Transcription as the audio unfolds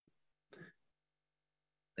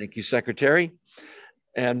Thank you, Secretary.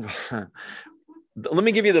 And let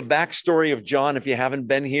me give you the backstory of John if you haven't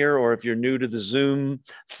been here or if you're new to the Zoom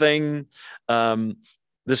thing.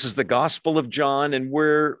 This is the Gospel of John, and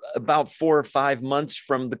we're about 4 or 5 months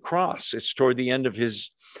from the cross. It's toward the end of his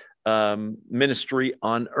ministry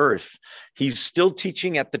on earth. He's still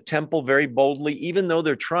teaching at the temple very boldly, even though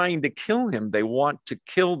they're trying to kill him. They want to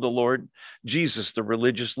kill the Lord Jesus, the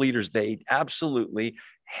religious leaders. They absolutely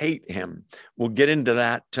hate him. We'll get into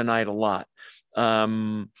that tonight a lot.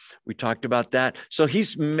 We talked about that. So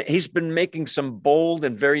he's been making some bold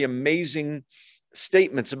and very amazing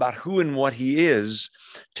statements about who and what he is.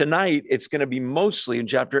 Tonight, it's going to be mostly in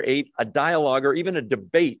chapter 8, a dialogue or even a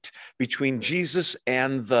debate between Jesus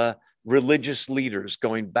and the religious leaders,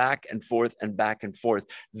 going back and forth and back and forth.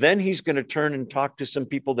 Then he's going to turn and talk to some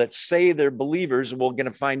people that say they're believers, and we're going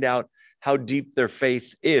to find out how deep their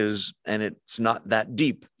faith is, and it's not that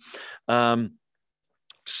deep.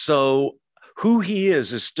 So who he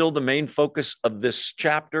is still the main focus of this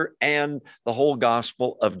chapter and the whole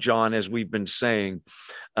Gospel of John, as we've been saying.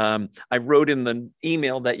 I wrote in the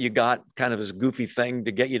email that you got, kind of as a goofy thing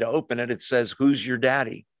to get you to open it. It says, "Who's your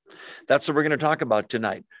daddy?" That's what we're going to talk about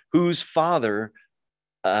tonight. Whose father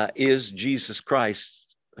is Jesus Christ?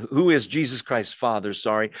 Who is Jesus Christ's father,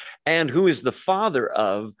 and who is the father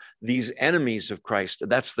of these enemies of Christ?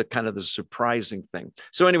 That's the kind of the surprising thing.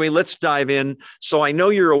 So anyway, let's dive in. So I know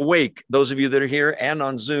you're awake. Those of you that are here and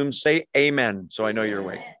on Zoom, say amen. So I know you're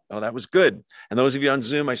awake. Oh, that was good. And those of you on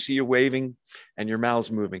Zoom, I see you waving and your mouth's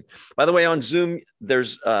moving. By the way, on Zoom,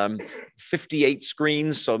 there's 58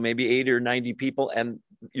 screens, so maybe 80 or 90 people, and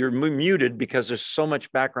you're muted because there's so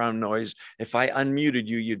much background noise. If I unmuted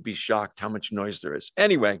you, you'd be shocked how much noise there is.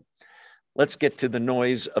 Anyway, let's get to the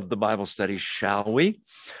noise of the Bible study, shall we?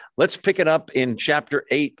 Let's pick it up in chapter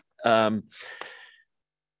 8. Pick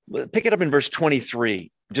it up in verse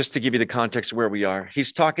 23, just to give you the context of where we are.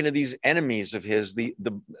 He's talking to these enemies of his, the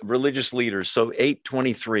religious leaders. So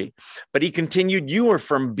 8:23. But he continued, "You are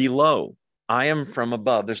from below. I am from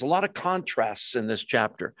above." There's a lot of contrasts in this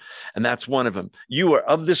chapter, and that's one of them. "You are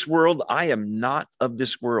of this world. I am not of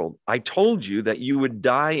this world. I told you that you would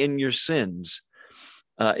die in your sins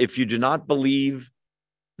if you do not believe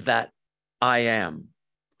that I am."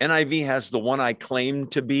 NIV has the one I claim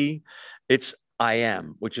to be. It's I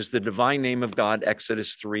am, which is the divine name of God,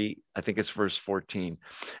 Exodus 3, I think it's verse 14.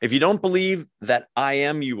 "If you don't believe that I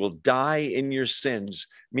am, you will die in your sins,"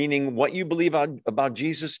 meaning what you believe about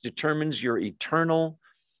Jesus determines your eternal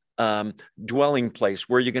dwelling place,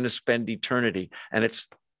 where you're going to spend eternity. And it's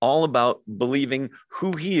all about believing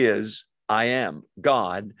who he is, I am,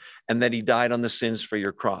 God, and that he died on the sins for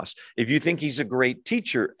your cross. If you think he's a great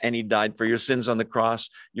teacher and he died for your sins on the cross,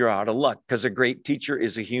 you're out of luck, because a great teacher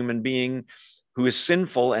is a human being who is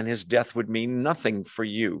sinful, and his death would mean nothing for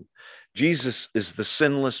you. Jesus is the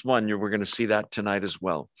sinless one. We're going to see that tonight as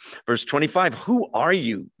well. Verse 25, "Who are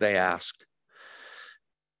you?" they asked.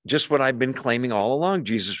 "Just what I've been claiming all along,"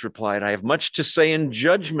 Jesus replied. "I have much to say in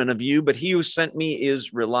judgment of you, but he who sent me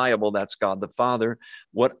is reliable." That's God the Father.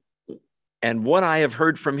 What I have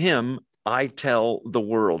heard from him, I tell the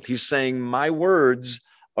world. He's saying my words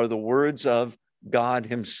are the words of God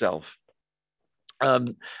himself.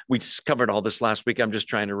 We covered all this last week. I'm just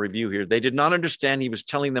trying to review here. They did not understand he was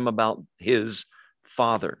telling them about his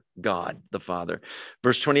Father, God the Father.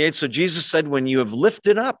 Verse 28, "So Jesus said, when you have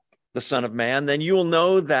lifted up the Son of Man, then you will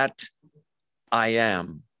know that I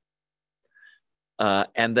am,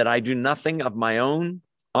 and that I do nothing on my own,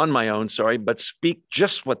 but speak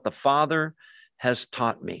just what the Father has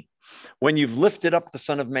taught me." When you've lifted up the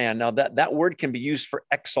Son of Man. Now that word can be used for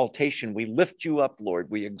exaltation. We lift you up, Lord.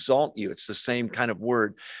 We exalt you. It's the same kind of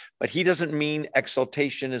word, but he doesn't mean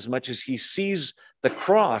exaltation as much as he sees the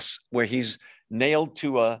cross where he's nailed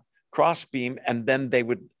to a crossbeam, and then they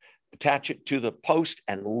would attach it to the post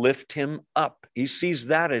and lift him up. He sees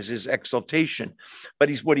that as his exaltation.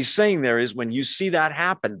 But what he's saying there is, when you see that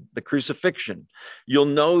happen, the crucifixion, you'll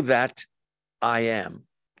know that I am,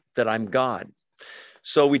 that I'm God.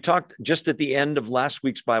 So we talked just at the end of last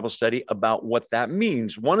week's Bible study about what that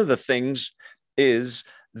means. One of the things is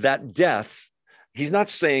that death, he's not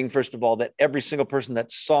saying, first of all, that every single person that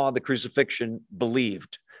saw the crucifixion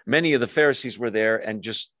believed. Many of the Pharisees were there and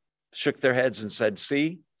just shook their heads and said,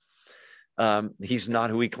 "See, he's not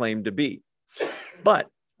who he claimed to be." But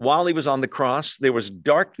while he was on the cross, there was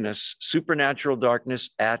darkness, supernatural darkness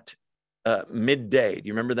at midday. Do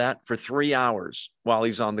you remember that? For 3 hours while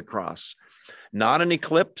he's on the cross. Not an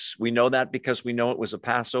eclipse. We know that because we know it was a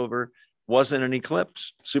Passover. Wasn't an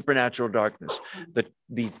eclipse. Supernatural darkness.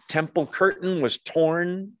 The temple curtain was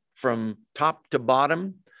torn from top to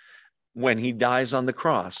bottom. when he dies on the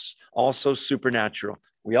cross, also supernatural.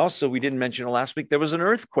 We didn't mention it last week, there was an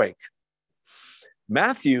earthquake.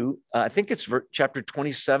 Matthew, I think it's chapter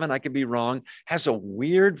 27, I could be wrong, has a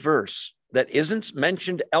weird verse that isn't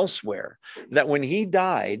mentioned elsewhere, that when he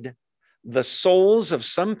died, the souls of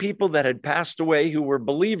some people that had passed away who were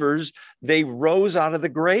believers, they rose out of the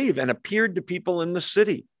grave and appeared to people in the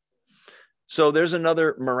city. So there's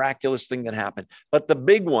another miraculous thing that happened. But the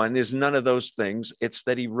big one is none of those things. It's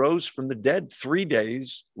that he rose from the dead 3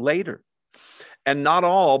 days later. And not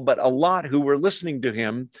all, but a lot who were listening to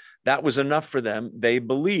him, that was enough for them. They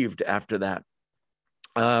believed after that.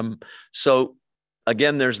 So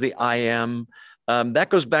again, there's the I am. That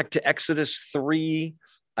goes back to Exodus 3.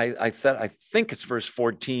 I think it's verse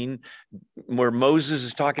 14, where Moses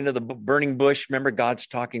is talking to the burning bush. Remember, God's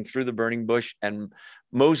talking through the burning bush, and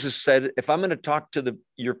Moses said, if I'm going to talk to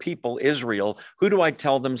your people, Israel, who do I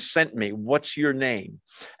tell them sent me? What's your name?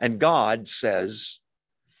 And God says,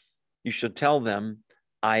 you should tell them,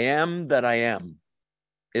 I am that I am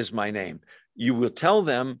is my name. You will tell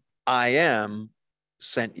them, I am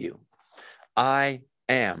sent you. I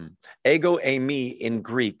am. Ego eimi in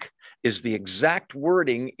Greek is the exact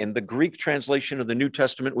wording in the Greek translation of the New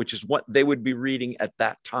Testament, which is what they would be reading at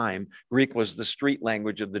that time. Greek was the street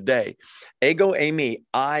language of the day. Ego eimi,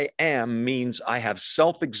 I am, means I have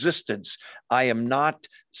self-existence. I am not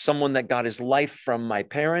someone that got his life from my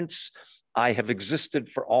parents. I have existed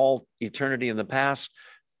for all eternity in the past.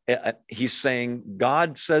 He's saying,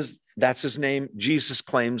 God says that's his name. Jesus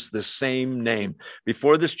claims the same name.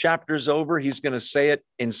 Before this chapter is over, he's going to say it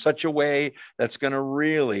in such a way that's going to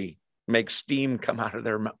really make steam come out of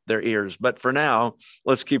their ears. But for now,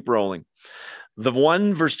 let's keep rolling. The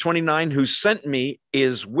one, verse 29, who sent me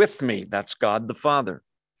is with me. That's God the Father.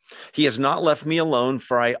 He has not left me alone,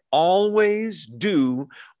 for I always do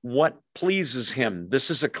what pleases him. This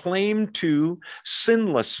is a claim to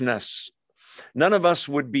sinlessness. None of us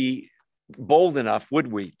would be bold enough,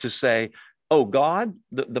 would we, to say, oh, God,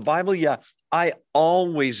 the Bible, yeah, I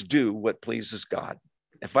always do what pleases God.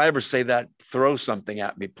 If I ever say that, throw something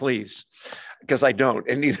at me, please, because I don't,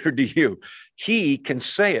 and neither do you. He can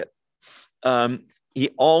say it. He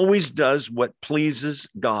always does what pleases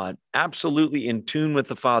God, absolutely in tune with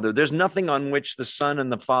the Father. There's nothing on which the Son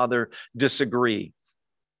and the Father disagree.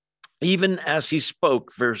 Even as he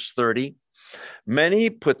spoke, verse 30, many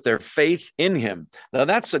put their faith in him. Now,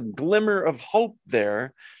 that's a glimmer of hope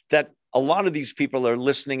there, that a lot of these people are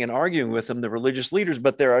listening and arguing with him, the religious leaders,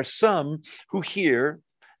 but there are some who hear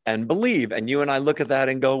and believe. And you and I look at that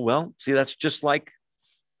and go, well, see, that's just like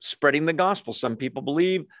spreading the gospel. Some people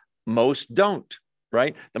believe, most don't,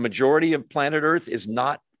 right? The majority of planet Earth is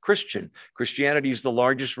not Christian. Christianity is the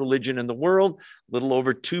largest religion in the world, a little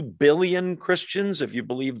over 2 billion Christians, if you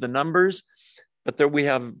believe the numbers. But there we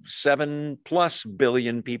have 7+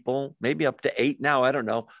 billion people, maybe up to 8 now, I don't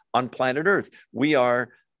know, on planet Earth. We are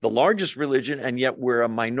the largest religion, and yet we're a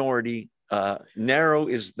minority. Narrow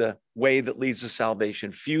is the way that leads to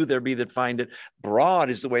salvation. Few there be that find it. Broad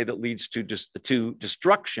is the way that leads to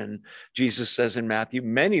destruction. Jesus says in Matthew,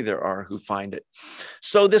 many there are who find it.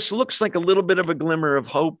 So this looks like a little bit of a glimmer of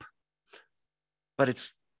hope, but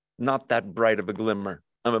it's not that bright of a glimmer.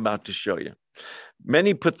 I'm about to show you.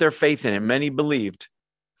 Many put their faith in him. Many believed,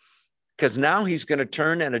 because now he's going to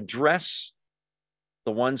turn and address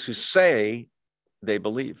the ones who say they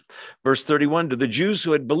believe. Verse 31, to the Jews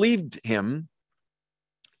who had believed him,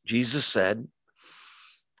 Jesus said,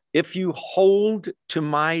 if you hold to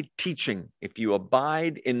my teaching, if you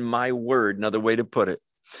abide in my word, another way to put it,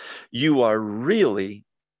 you are really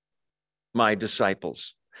my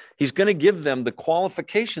disciples. He's going to give them the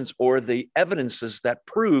qualifications or the evidences that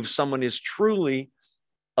prove someone is truly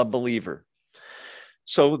a believer.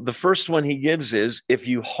 So the first one he gives is, if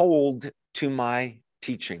you hold to my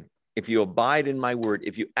teaching, if you abide in my word,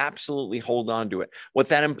 if you absolutely hold on to it. What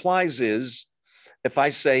that implies is, if I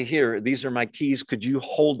say, here, these are my keys, could you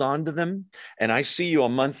hold on to them? And I see you a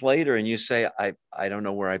month later and you say, I don't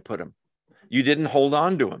know where I put them. You didn't hold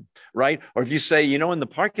on to them, right? Or if you say, you know, in the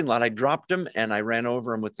parking lot, I dropped them and I ran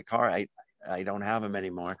over them with the car. I don't have them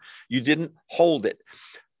anymore. You didn't hold it.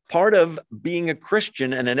 Part of being a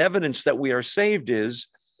Christian and an evidence that we are saved is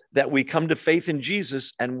that we come to faith in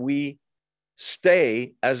Jesus and we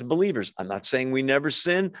stay as believers. I'm not saying we never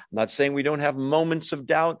sin. I'm not saying we don't have moments of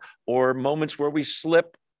doubt or moments where we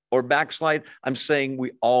slip or backslide. I'm saying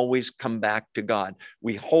we always come back to God.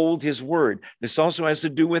 We hold his word. This also has to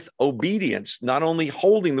do with obedience, not only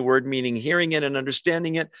holding the word, meaning hearing it and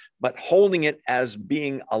understanding it, but holding it as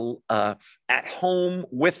being at home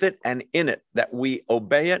with it and in it, that we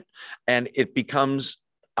obey it and it becomes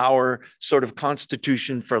our sort of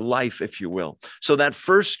constitution for life, if you will. So that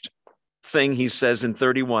first thing he says in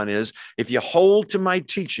 31 is, if you hold to my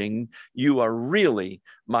teaching, you are really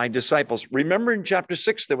my disciples. Remember in chapter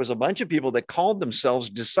 6, there was a bunch of people that called themselves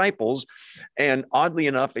disciples. And oddly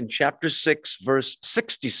enough, in chapter 6, verse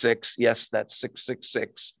 66, yes, that's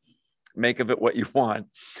 666, make of it what you want.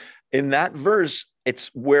 In that verse, it's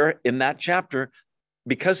where in that chapter,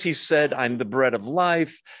 because he said, I'm the bread of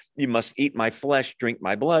life, you must eat my flesh, drink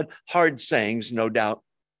my blood, hard sayings, no doubt.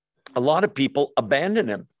 A lot of people abandoned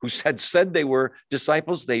him who had said they were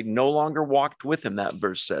disciples. They no longer walked with him, that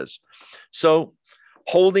verse says. So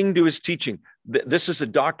holding to his teaching. This is a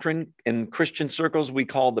doctrine in Christian circles we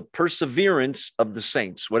call the perseverance of the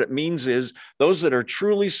saints. What it means is those that are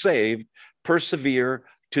truly saved persevere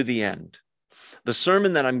to the end. The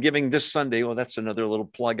sermon that I'm giving this Sunday, well, that's another little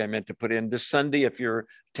plug I meant to put in. This Sunday, if you're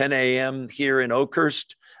 10 a.m. here in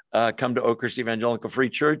Oakhurst, come to Oakhurst Evangelical Free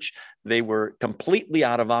Church. They were completely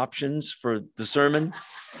out of options for the sermon.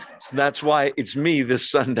 So that's why it's me this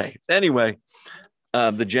Sunday. Anyway,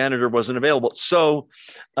 the janitor wasn't available. So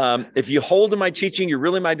if you hold to my teaching, you're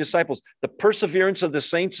really my disciples. The perseverance of the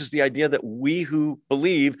saints is the idea that we who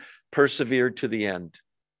believe persevere to the end.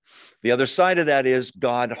 The other side of that is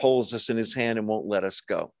God holds us in his hand and won't let us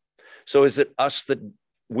go. So is it us that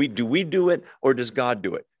we do it, or does God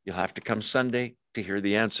do it? You'll have to come Sunday to hear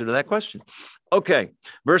the answer to that question. Okay,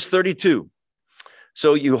 verse 32.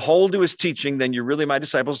 So you hold to his teaching, then you're really my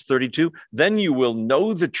disciples. 32. Then you will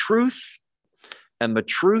know the truth, and the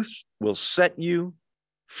truth will set you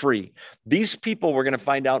free. These people, we're going to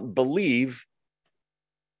find out, believe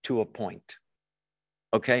to a point.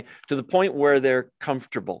 Okay, to the point where they're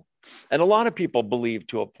comfortable. And a lot of people believe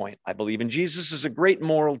to a point. I believe in Jesus as a great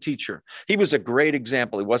moral teacher. He was a great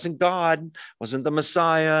example. He wasn't God, wasn't the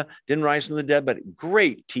Messiah, didn't rise from the dead, but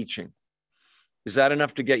great teaching. Is that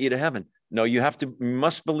enough to get you to heaven? No, you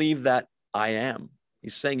must believe that I am.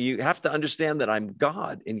 He's saying you have to understand that I'm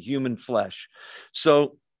God in human flesh.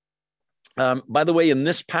 So, by the way, in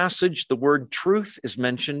this passage, the word truth is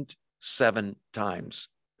mentioned 7 times.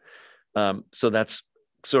 So that's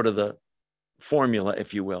sort of the formula,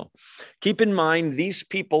 if you will. Keep in mind, these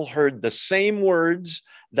people heard the same words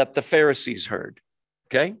that the Pharisees heard,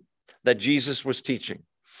 okay, that Jesus was teaching.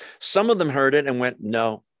 Some of them heard it and went,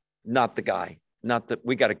 no, not the guy, not that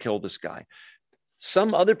we got to kill this guy.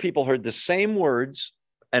 Some other people heard the same words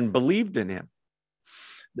and believed in him.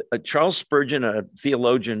 Charles Spurgeon, a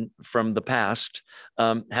theologian from the past,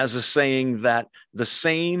 has a saying that the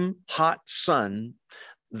same hot sun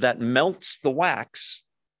that melts the wax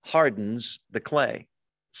hardens the clay.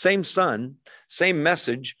 Same sun, same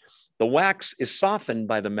message. The wax is softened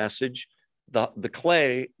by the message. The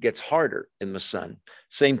clay gets harder in the sun.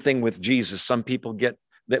 Same thing with Jesus. Some people get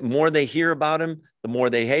that more they hear about him, the more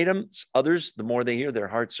they hate him. Others, the more they hear, their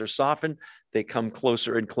hearts are softened. They come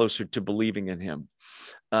closer and closer to believing in him.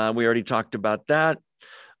 We already talked about that.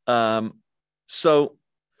 So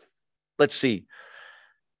let's see.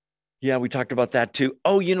 Yeah, we talked about that too.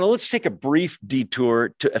 Oh, let's take a brief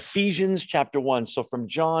detour to Ephesians chapter 1. So from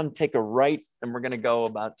John, take a right, and we're going to go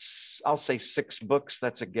about, I'll say 6 books.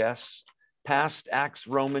 That's a guess. Past Acts,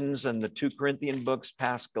 Romans, and the 2 Corinthian books,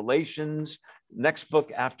 past Galatians. Next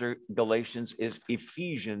book after Galatians is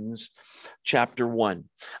Ephesians chapter 1.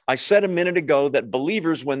 I said a minute ago that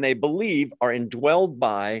believers, when they believe, are indwelled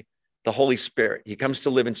by the Holy Spirit. He comes to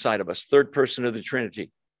live inside of us, third person of the Trinity,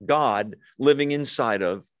 God living inside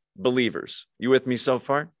of believers. You with me so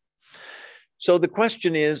far? So the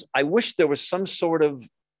question is, I wish there was some sort of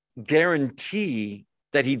guarantee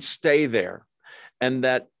that he'd stay there and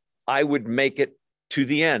that I would make it to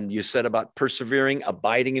the end. You said about persevering,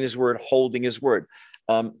 abiding in his word, holding his word.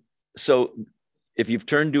 So if you've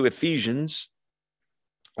turned to Ephesians,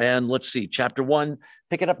 and let's see, chapter 1,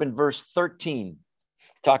 pick it up in verse 13,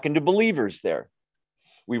 talking to believers there.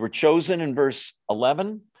 We were chosen in verse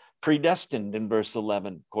 11, predestined in verse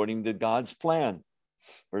 11, according to God's plan.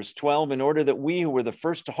 Verse 12, in order that we who were the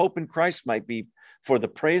first to hope in Christ might be for the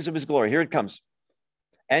praise of his glory. Here it comes.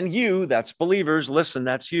 And you, that's believers, listen,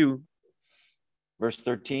 that's you. Verse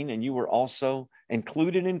 13, and you were also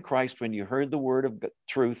included in Christ when you heard the word of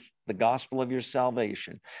truth, the gospel of your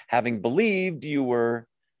salvation. Having believed, you were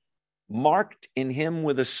marked in him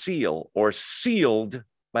with a seal, or sealed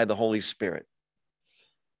by the Holy Spirit.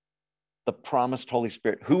 The promised Holy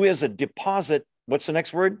Spirit, who is a deposit, what's the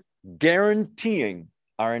next word? Guaranteeing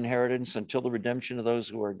our inheritance until the redemption of those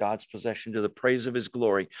who are God's possession to the praise of his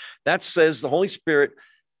glory. That says the Holy Spirit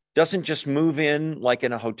doesn't just move in like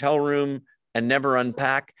in a hotel room, and never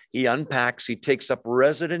unpack. He unpacks, he takes up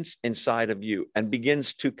residence inside of you and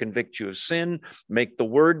begins to convict you of sin, make the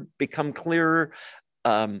word become clearer,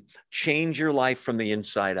 change your life from the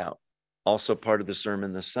inside out. Also part of the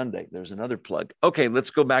sermon this Sunday. There's another plug. Okay,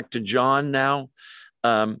 let's go back to John now.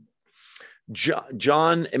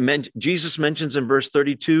 Jesus mentions in verse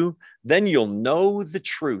 32, then you'll know the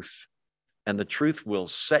truth, and the truth will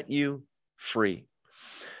set you free.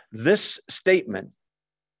 This statement,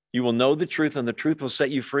 you will know the truth and the truth will set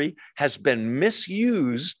you free, has been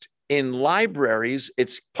misused in libraries.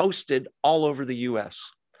 It's posted all over the US,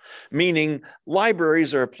 meaning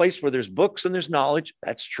libraries are a place where there's books and there's knowledge.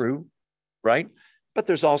 That's true, right? But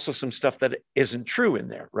there's also some stuff that isn't true in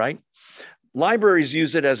there, right? Libraries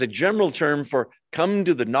use it as a general term for come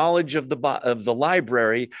to the knowledge of the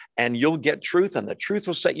library and you'll get truth and the truth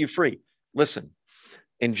will set you free. Listen,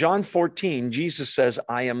 in John 14, Jesus says,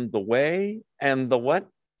 I am the way and the what?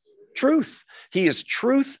 Truth. He is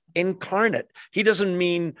truth incarnate. He doesn't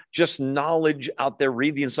mean just knowledge out there,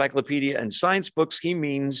 read the encyclopedia and science books. He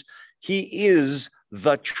means he is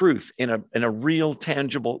the truth in a real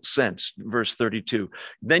tangible sense. Verse 32,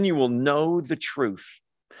 then you will know the truth.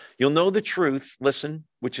 You'll know the truth, listen,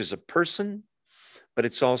 which is a person, but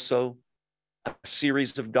it's also a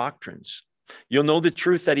series of doctrines. You'll know the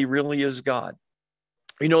truth that he really is God.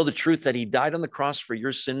 You know the truth that he died on the cross for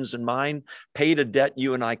your sins and mine, paid a debt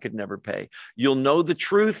you and I could never pay. You'll know the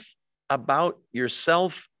truth about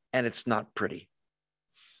yourself, and it's not pretty.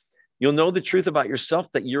 You'll know the truth about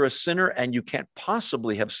yourself, that you're a sinner and you can't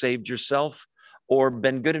possibly have saved yourself or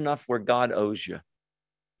been good enough where God owes you.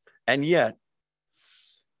 And yet,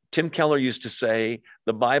 Tim Keller used to say,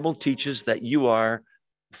 the Bible teaches that you are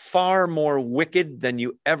far more wicked than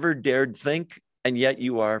you ever dared think, and yet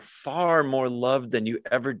you are far more loved than you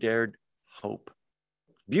ever dared hope.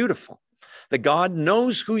 Beautiful. That God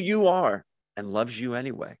knows who you are and loves you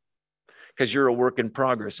anyway, because you're a work in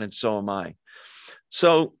progress, and so am I.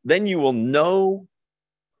 So then you will know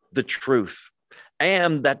the truth,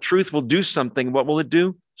 and that truth will do something. What will it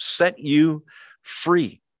do? Set you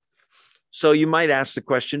free. So you might ask the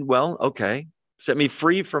question, well, okay, set me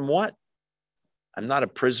free from what? I'm not a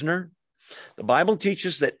prisoner. The Bible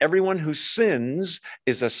teaches that everyone who sins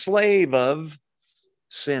is a slave of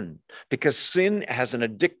sin, because sin has an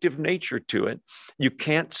addictive nature to it. You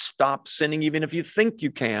can't stop sinning. Even if you think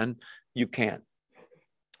you can, you can't.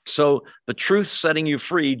 So the truth setting you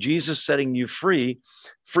free, Jesus setting you free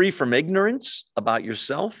from ignorance about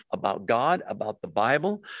yourself, about God, about the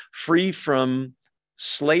Bible, free from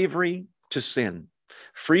slavery to sin,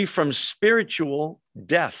 free from spiritual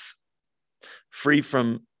death, free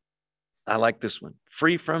from, I like this one,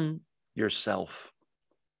 free from yourself,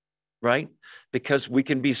 right? Because we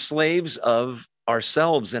can be slaves of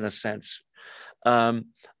ourselves in a sense.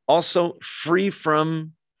 Also free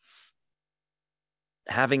from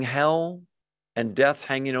having hell and death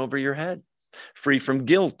hanging over your head, free from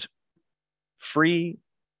guilt, free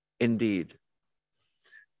indeed.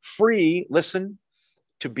 Free, listen,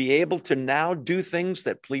 to be able to now do things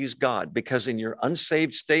that please God, because in your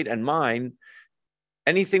unsaved state and mine,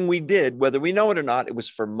 anything we did, whether we know it or not, it was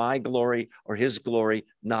for my glory or his glory,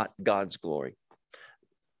 not God's glory.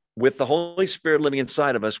 With the Holy Spirit living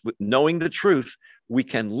inside of us, knowing the truth, we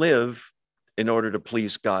can live in order to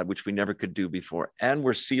please God, which we never could do before. And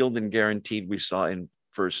we're sealed and guaranteed, we saw in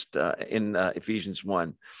Ephesians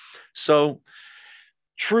 1. So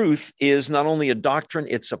truth is not only a doctrine,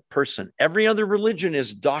 it's a person. Every other religion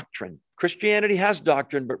is doctrine. Christianity has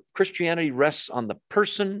doctrine, but Christianity rests on the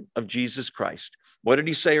person of Jesus Christ. What did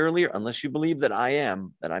he say earlier? Unless you believe that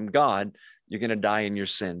I'm God, you're going to die in your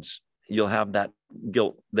sins. You'll have that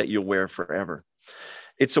guilt that you'll wear forever.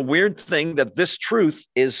 It's a weird thing that this truth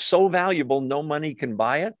is so valuable, no money can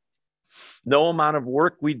buy it. No amount of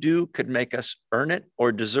work we do could make us earn it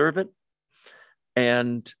or deserve it.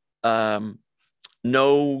 And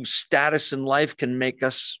no status in life can make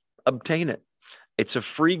us obtain it. It's a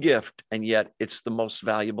free gift, and yet it's the most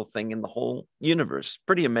valuable thing in the whole universe.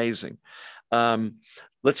 Pretty amazing.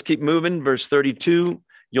 Let's keep moving. Verse 32,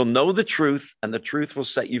 you'll know the truth, and the truth will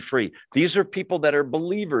set you free. These are people that are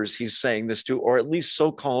believers, he's saying this to, or at least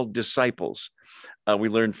so-called disciples. We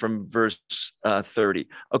learned from verse 30.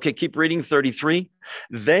 Okay, keep reading 33.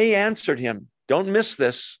 They answered him. Don't miss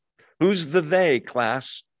this. Who's the they,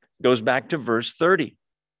 class? Goes back to verse 30.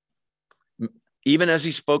 Even as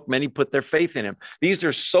he spoke, many put their faith in him. These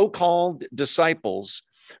are so-called disciples.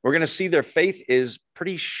 We're going to see their faith is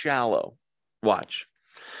pretty shallow. Watch.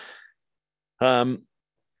 Let's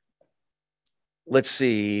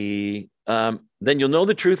see. Then you'll know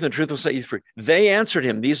the truth, and the truth will set you free. They answered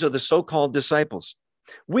him. These are the so-called disciples.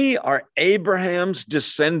 We are Abraham's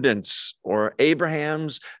descendants or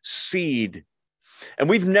Abraham's seed, and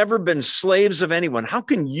we've never been slaves of anyone. How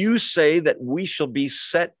can you say that we shall be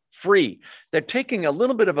set free? They're taking a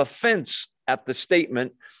little bit of offense at the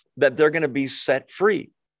statement that they're going to be set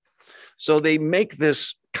free. So they make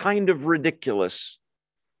this kind of ridiculous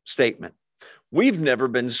statement. We've never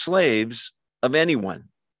been slaves of anyone.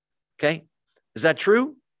 Okay. Is that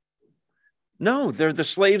true? No, they're the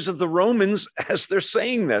slaves of the Romans as they're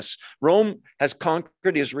saying this. Rome has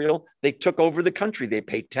conquered Israel. They took over the country. They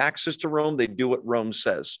pay taxes to Rome. They do what Rome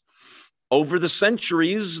says. Over the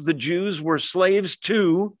centuries, the Jews were slaves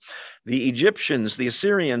to the Egyptians, the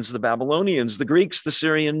Assyrians, the Babylonians, the Greeks, the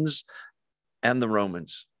Syrians, and the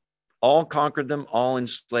Romans. All conquered them, all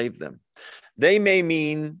enslaved them. They may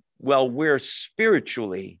mean, well, we're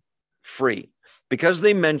spiritually free because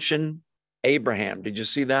they mention Abraham. Did you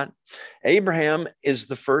see that? Abraham is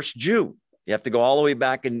the first Jew. You have to go all the way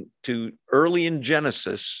back into early in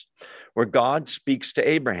Genesis where God speaks to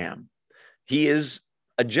Abraham. He is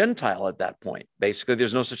a Gentile at that point. Basically,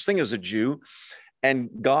 there's no such thing as a Jew. And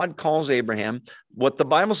God calls Abraham. What the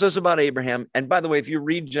Bible says about Abraham, and by the way, if you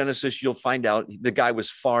read Genesis, you'll find out the guy was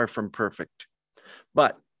far from perfect.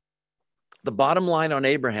 But the bottom line on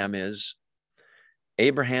Abraham is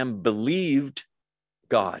Abraham believed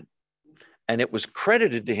God, and it was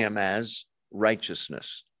credited to him as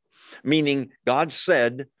righteousness, meaning God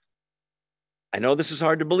said, I know this is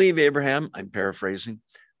hard to believe, Abraham. I'm paraphrasing.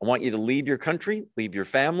 I want you to leave your country, leave your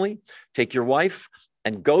family, take your wife,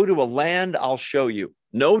 and go to a land I'll show you.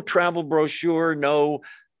 No travel brochure, no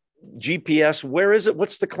GPS. Where is it?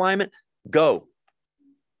 What's the climate? Go,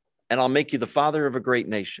 and I'll make you the father of a great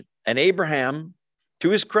nation. And Abraham, to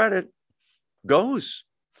his credit, goes.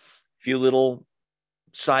 A few little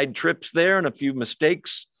side trips there and a few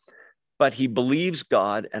mistakes, but he believes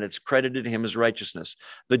God, and it's credited to him as righteousness.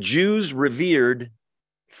 The Jews revered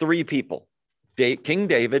three people. King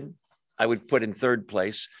David, I would put in third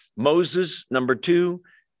place. Moses, number two.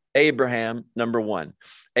 Abraham, number one.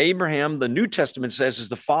 Abraham, the New Testament says, is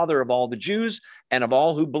the father of all the Jews and of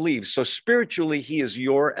all who believe. So spiritually, he is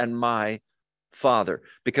your and my father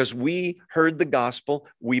because we heard the gospel,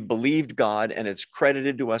 we believed God, and it's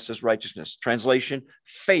credited to us as righteousness. Translation,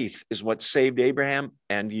 faith is what saved Abraham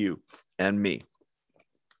and you and me.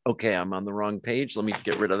 Okay, I'm on the wrong page. Let me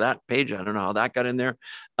get rid of that page. I don't know how that got in there.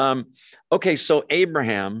 Okay, so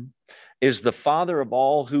Abraham is the father of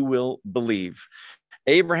all who will believe.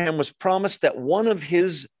 Abraham was promised that one of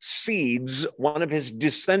his seeds, one of his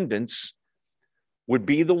descendants, would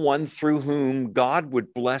be the one through whom God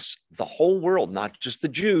would bless the whole world, not just the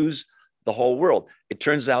Jews, the whole world. It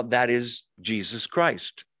turns out that is Jesus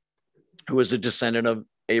Christ, who is a descendant of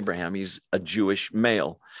Abraham. He's a Jewish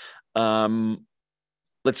male.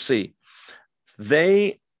 Let's see.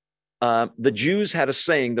 The Jews had a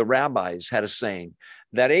saying, the rabbis had a saying,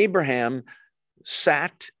 that Abraham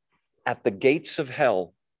sat at the gates of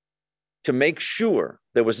hell to make sure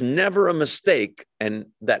there was never a mistake and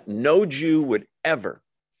that no Jew would ever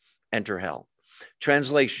enter hell.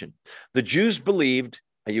 Translation, the Jews believed,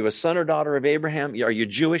 are you a son or daughter of Abraham? Are you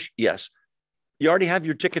Jewish? Yes. You already have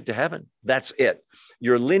your ticket to heaven. That's it.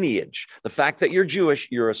 Your lineage, the fact that you're Jewish,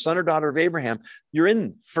 you're a son or daughter of Abraham, you're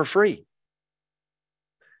in for free.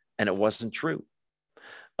 And it wasn't true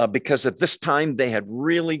because at this time they had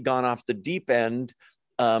really gone off the deep end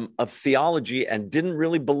of theology and didn't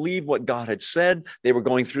really believe what God had said. They were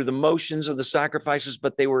going through the motions of the sacrifices,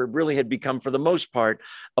 but they really had become, for the most part,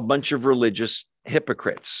 a bunch of religious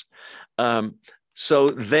hypocrites. So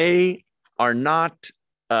they are not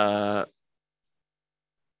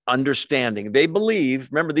understanding. They believe,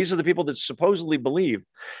 remember, these are the people that supposedly believe.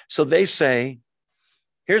 So they say,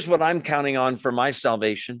 here's what I'm counting on for my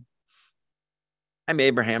salvation. I'm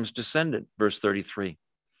Abraham's descendant, verse 33.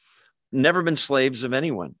 Never been slaves of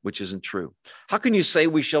anyone, which isn't true. How can you say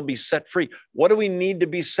we shall be set free? What do we need to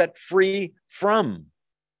be set free from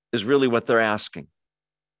is really what they're asking.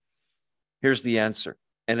 Here's the answer.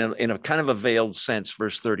 And in a kind of a veiled sense,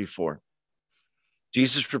 verse 34.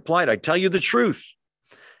 Jesus replied, I tell you the truth.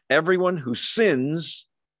 Everyone who sins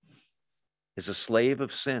is a slave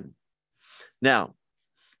of sin. Now,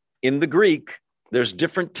 in the Greek, there's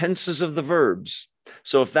different tenses of the verbs.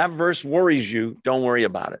 So if that verse worries you, don't worry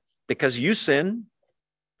about it. Because you sin,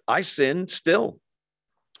 I sin still.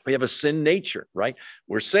 We have a sin nature, right?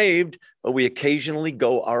 We're saved, but we occasionally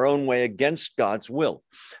go our own way against God's will.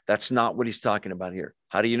 That's not what he's talking about here.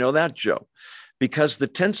 How do you know that, Joe? Because the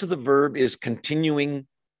tense of the verb is continuing,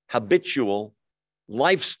 habitual,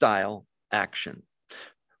 lifestyle action.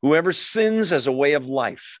 Whoever sins as a way of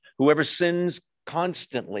life, whoever sins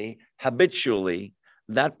constantly, habitually,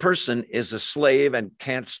 that person is a slave and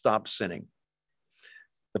can't stop sinning.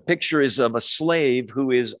 The picture is of a slave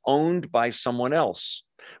who is owned by someone else.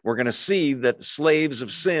 We're going to see that slaves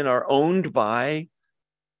of sin are owned by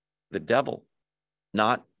the devil,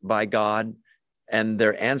 not by God. And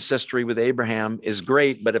their ancestry with Abraham is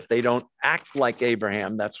great, but if they don't act like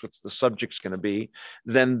Abraham, that's what the subject's going to be,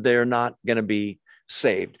 then they're not going to be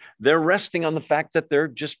saved. They're resting on the fact that they're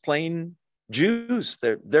just plain Jews.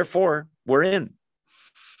 Therefore, we're in.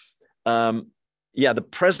 The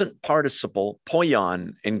present participle,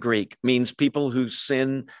 poion in Greek, means people who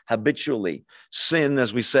sin habitually. Sin,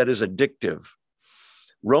 as we said, is addictive.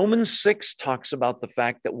 Romans 6 talks about the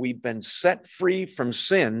fact that we've been set free from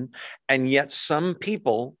sin, and yet some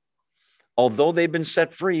people, although they've been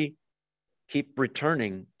set free, keep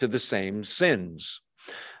returning to the same sins.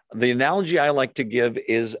 The analogy I like to give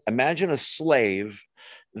is, imagine a slave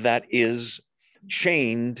that is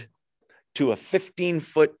chained to a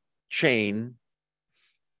 15-foot chain,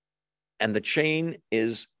 and the chain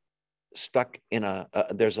is stuck in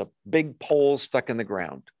there's a big pole stuck in the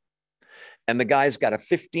ground. And the guy's got a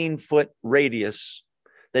 15-foot radius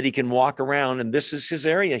that he can walk around, and this is his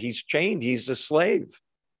area. He's chained. He's a slave.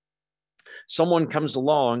 Someone comes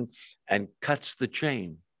along and cuts the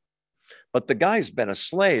chain. But the guy's been a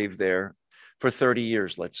slave there for 30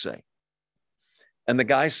 years, let's say. And the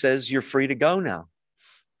guy says, you're free to go now.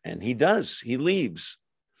 And he does. He leaves.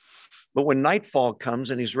 But when nightfall comes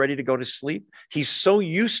and he's ready to go to sleep, he's so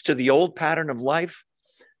used to the old pattern of life,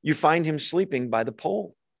 you find him sleeping by the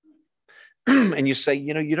pole. And you say,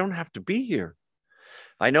 you don't have to be here.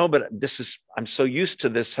 I know, but I'm so used to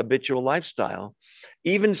this habitual lifestyle.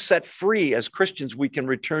 Even set free as Christians, we can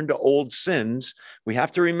return to old sins. We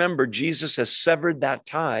have to remember Jesus has severed that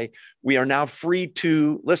tie. We are now free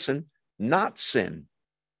to, listen, not sin.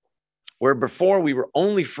 Where before we were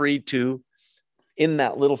only free to, in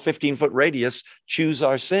that little 15-foot radius, choose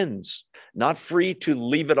our sins. Not free to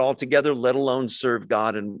leave it all together, let alone serve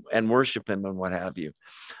God and worship him and what have you.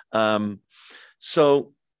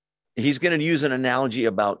 So he's going to use an analogy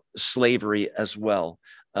about slavery as well.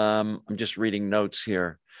 I'm just reading notes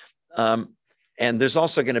here. And there's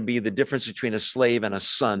also going to be the difference between a slave and a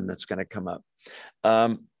son that's going to come up.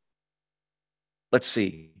 Let's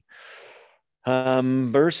see.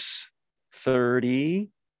 Verse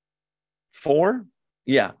 34.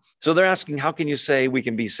 Yeah. So they're asking, how can you say we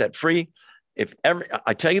can be set free?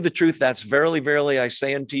 I tell you the truth, that's verily, verily, I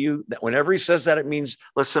say unto you, that whenever he says that, it means,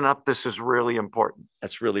 listen up, this is really important.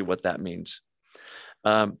 That's really what that means.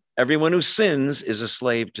 Everyone who sins is a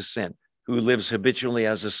slave to sin, who lives habitually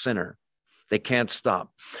as a sinner. They can't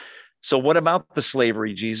stop. So what about the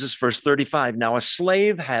slavery, Jesus? Verse 35, now a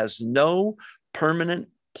slave has no permanent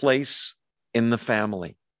place in the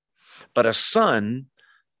family, but a son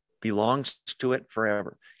belongs to it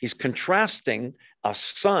forever. He's contrasting a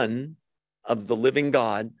son of the living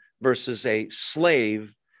God versus a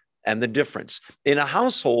slave and the difference. In a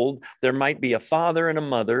household, there might be a father and a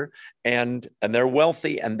mother, and they're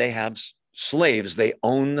wealthy and they have slaves. They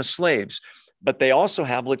own the slaves, but they also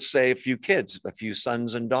have, let's say, a few kids, a few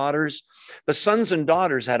sons and daughters. The sons and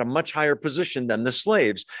daughters had a much higher position than the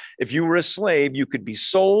slaves. If you were a slave, you could be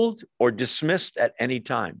sold or dismissed at any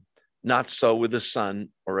time. Not so with a son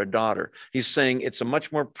or a daughter. He's saying it's a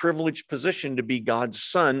much more privileged position to be God's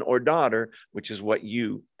son or daughter, which is what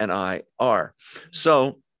you and I are.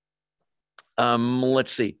 So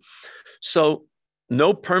let's see. So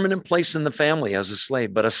no permanent place in the family as a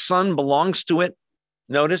slave, but a son belongs to it,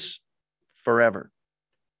 notice, forever.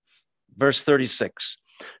 Verse 36.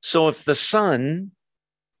 So if the son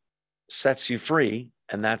sets you free,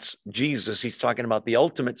 and that's Jesus. He's talking about the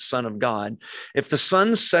ultimate Son of God. If the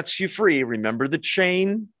Son sets you free, remember the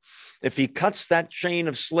chain. If he cuts that chain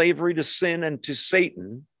of slavery to sin and to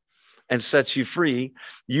Satan and sets you free,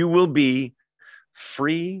 you will be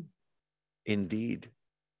free indeed.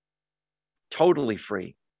 Totally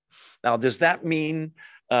free. Now, does that mean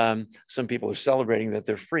some people are celebrating that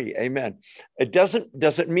they're free? Amen. Does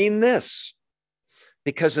it mean this?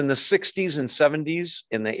 Because in the 60s and 70s,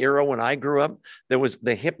 in the era when I grew up, there was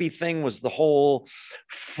the hippie thing was the whole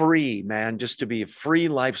free, man, just to be a free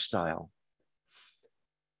lifestyle.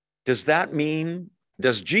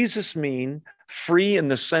 Does Jesus mean free in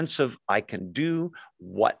the sense of I can do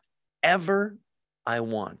whatever I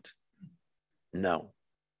want? No.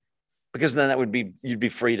 Because then you'd be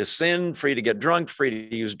free to sin, free to get drunk, free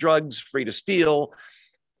to use drugs, free to steal.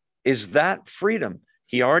 Is that freedom?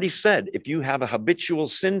 He already said, if you have a habitual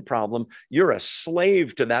sin problem, you're a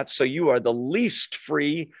slave to that. So you are the least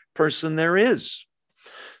free person there is.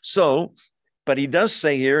 So, but he does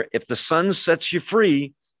say here, if the Son sets you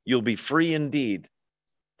free, you'll be free indeed.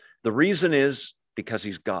 The reason is because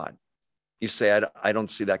he's God. You say, I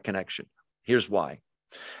don't see that connection. Here's why.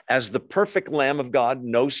 As the perfect Lamb of God,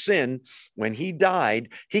 no sin, when he died,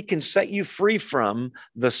 he can set you free from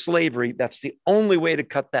the slavery. That's the only way to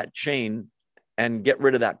cut that chain and get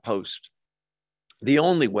rid of that post. The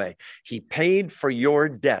only way. He paid for your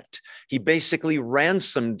debt. He basically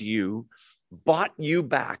ransomed you, bought you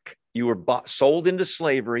back. You were sold into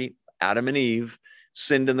slavery. Adam and Eve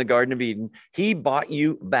sinned in the Garden of Eden. He bought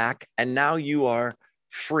you back, and now you are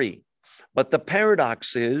free. But the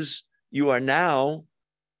paradox is you are now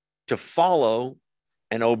to follow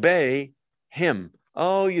and obey him.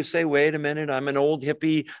 Oh, you say, wait a minute, I'm an old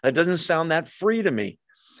hippie. That doesn't sound that free to me.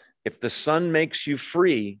 If the Son makes you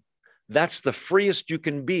free, that's the freest you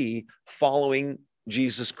can be following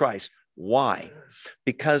Jesus Christ. Why?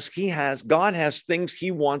 Because God has things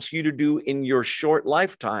he wants you to do in your short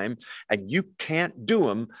lifetime, and you can't do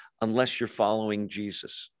them unless you're following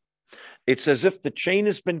Jesus. It's as if the chain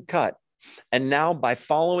has been cut, and now by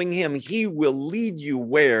following him, he will lead you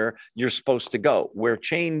where you're supposed to go. Where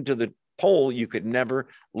chained to the pole, you could never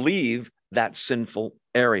leave that sinful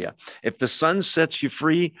area. If the Son sets you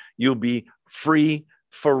free, you'll be free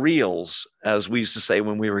for reals, as we used to say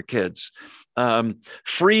when we were kids.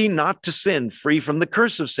 Free not to sin, free from the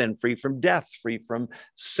curse of sin, free from death, free from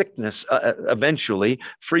sickness, eventually,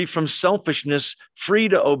 free from selfishness, free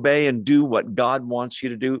to obey and do what God wants you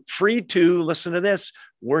to do, free to, listen to this,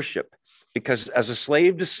 worship. Because as a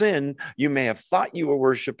slave to sin, you may have thought you were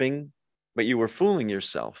worshiping, but you were fooling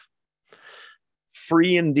yourself.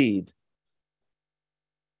 Free indeed.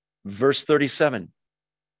 Verse 37.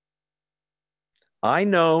 I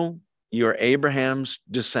know you're Abraham's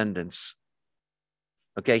descendants.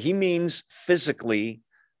 Okay, he means physically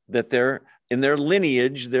that they're in their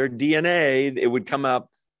lineage, their DNA, it would come up,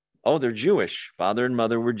 oh, they're Jewish. Father and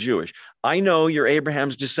mother were Jewish. I know you're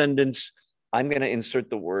Abraham's descendants. I'm going to insert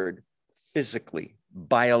the word physically,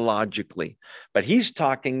 biologically, but he's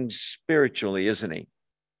talking spiritually, isn't he?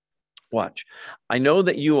 Watch. I know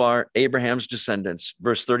that you are Abraham's descendants,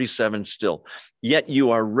 verse 37 still, yet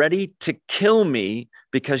you are ready to kill me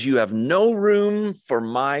because you have no room for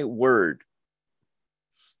my word.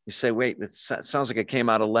 You say, wait, it sounds like it came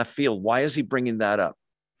out of left field. Why is he bringing that up?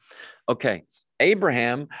 Okay.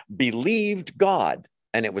 Abraham believed God,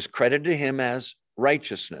 and it was credited to him as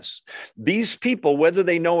righteousness. These people, whether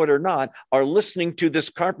they know it or not, are listening to this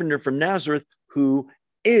carpenter from Nazareth who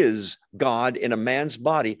is God in a man's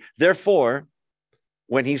body. Therefore,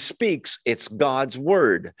 when he speaks, it's God's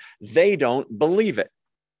word. They don't believe it.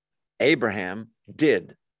 Abraham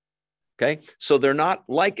did. Okay, so they're not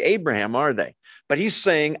like Abraham, are they? But he's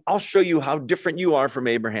saying, I'll show you how different you are from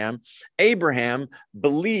Abraham. Abraham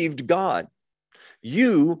believed God.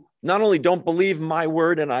 You not only don't believe my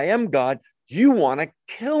word and I am God, you want to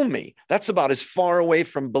kill me. That's about as far away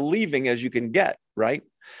from believing as you can get, right?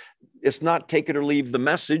 It's not take it or leave the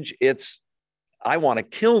message. It's, I want to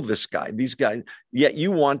kill this guy, these guys, yet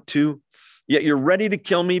you're ready to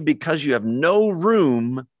kill me because you have no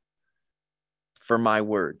room for my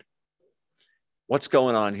word. What's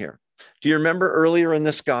going on here? Do you remember earlier in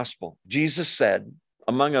this gospel, Jesus said,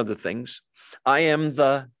 among other things, I am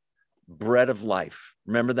the bread of life.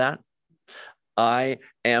 Remember that? I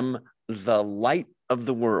am the light of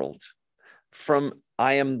the world.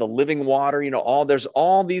 I am the living water, there's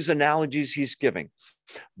all these analogies he's giving.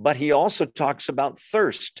 But he also talks about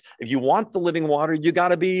thirst. If you want the living water, you got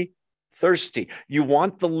to be thirsty. You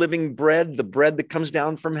want the living bread, the bread that comes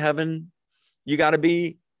down from heaven, you got to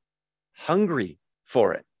be hungry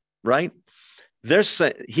for it, right?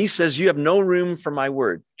 He says, you have no room for my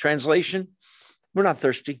word. Translation, we're not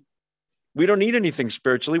thirsty. We don't need anything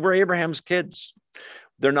spiritually. We're Abraham's kids.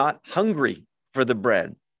 They're not hungry for the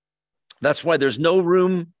bread. That's why there's no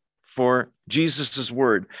room for Jesus's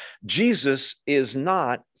word. Jesus is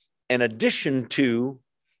not an addition to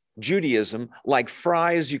Judaism, like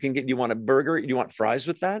fries. You want a burger, you want fries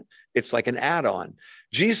with that? It's like an add-on.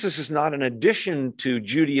 Jesus is not an addition to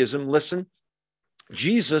Judaism. Listen,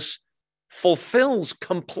 Jesus fulfills,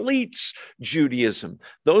 completes Judaism.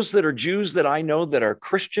 Those that are Jews that I know that are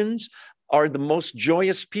Christians are the most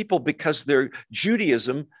joyous people because their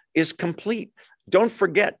Judaism is complete. Don't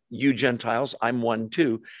forget, you Gentiles, I'm one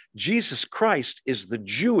too. Jesus Christ is the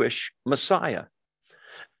Jewish Messiah.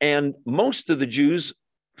 And most of the Jews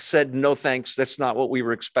said, no, thanks, that's not what we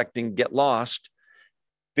were expecting, get lost.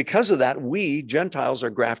 Because of that, we Gentiles are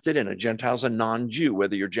grafted in. A Gentile's a non-Jew,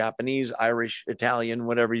 whether you're Japanese, Irish, Italian,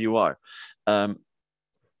 whatever you are.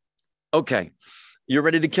 Okay, you're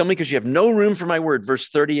ready to kill me because you have no room for my word. Verse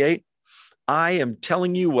 38, I am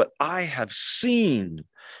telling you what I have seen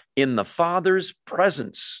in the Father's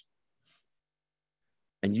presence.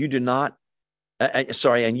 and you do not,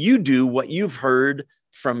 and you do what you've heard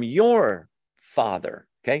from your father.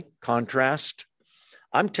 Okay, contrast.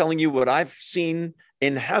 I'm telling you what I've seen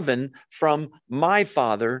in heaven from my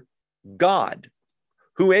father, God,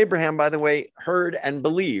 who Abraham, by the way, heard and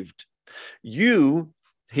believed.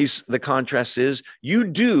 The contrast is, you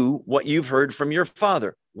do what you've heard from your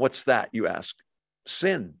father. What's that, you ask?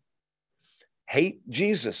 Sin. Hate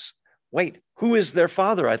Jesus. Wait, who is their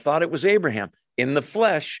father? I thought it was Abraham. In the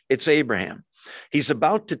flesh, it's Abraham. He's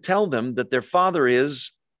about to tell them that their father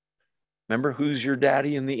is, remember who's your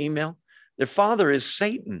daddy in the email? Their father is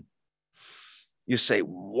Satan. You say,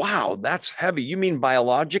 wow, that's heavy. You mean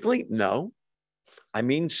biologically? No, I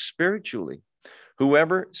mean spiritually.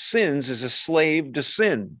 Whoever sins is a slave to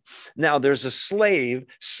sin. Now, there's a slave.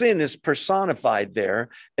 Sin is personified there.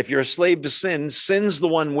 If you're a slave to sin, sin's the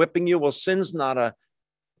one whipping you. Well, sin's not a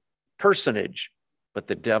personage, but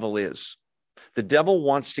the devil is. The devil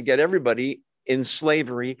wants to get everybody in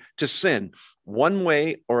slavery to sin, one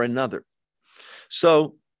way or another.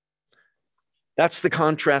 So that's the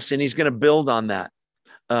contrast, and he's going to build on that.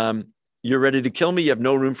 You're ready to kill me. You have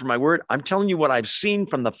no room for my word. I'm telling you what I've seen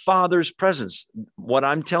from the Father's presence. What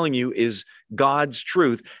I'm telling you is God's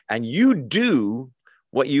truth. And you do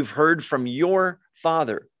what you've heard from your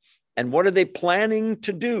father. And what are they planning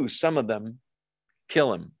to do? Some of them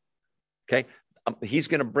kill him. Okay. He's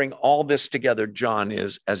going to bring all this together. John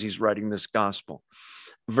is, as he's writing this gospel.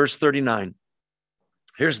 Verse 39.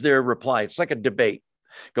 Here's their reply. It's like a debate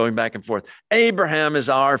going back and forth. Abraham is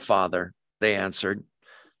our father, they answered.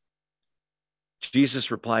 Jesus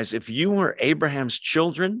replies, if you were Abraham's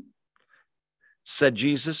children, said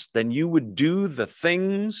Jesus, then you would do the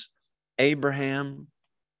things Abraham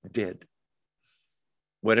did.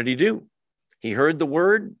 What did he do? He heard the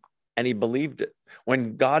word and he believed it.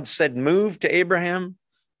 When God said move to Abraham,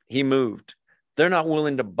 he moved. They're not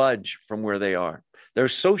willing to budge from where they are. They're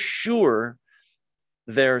so sure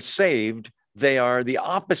they're saved. They are the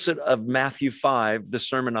opposite of Matthew 5, the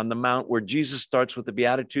Sermon on the Mount, where Jesus starts with the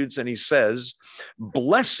Beatitudes and he says,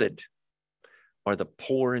 blessed are the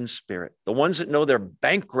poor in spirit, the ones that know they're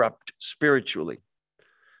bankrupt spiritually.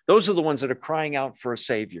 Those are the ones that are crying out for a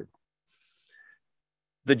savior.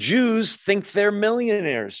 The Jews think they're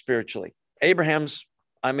millionaires spiritually.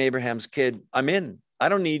 I'm Abraham's kid. I'm in. I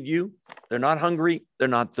don't need you. They're not hungry. They're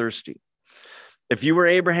not thirsty. If you were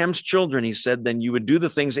Abraham's children, he said, then you would do the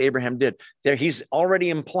things Abraham did. He's already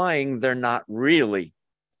implying they're not really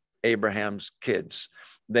Abraham's kids.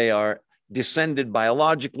 They are descended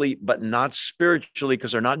biologically, but not spiritually,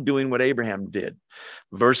 because they're not doing what Abraham did.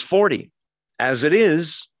 Verse 40, as it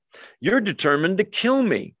is, you're determined to kill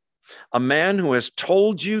me, a man who has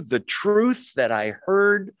told you the truth that I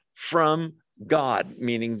heard from God,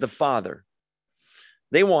 meaning the Father.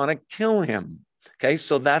 They want to kill him. Okay,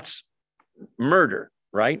 so that's murder,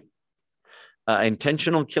 right?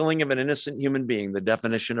 Intentional killing of an innocent human being, the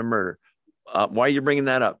definition of murder. Why are you bringing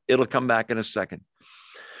that up? It'll come back in a second.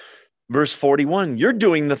 Verse 41, you're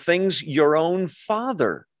doing the things your own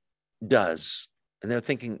father does. And they're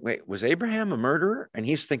thinking, wait, was Abraham a murderer? And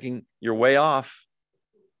he's thinking, you're way off,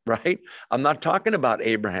 right? I'm not talking about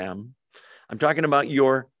Abraham. I'm talking about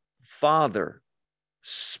your father,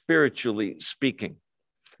 spiritually speaking.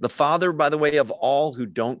 The father, by the way, of all who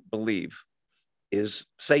don't believe is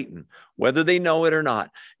Satan, whether they know it or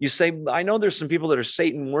not. You say, I know there's some people that are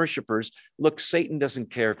Satan worshipers. Look, Satan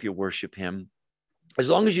doesn't care if you worship him. As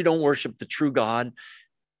long as you don't worship the true God,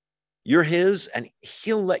 you're his, and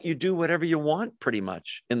he'll let you do whatever you want pretty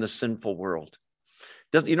much in the sinful world.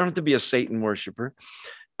 You don't have to be a Satan worshiper.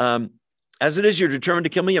 As it is, you're determined to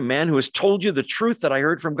kill me, a man who has told you the truth that I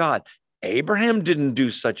heard from God. Abraham didn't do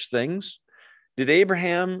such things. Did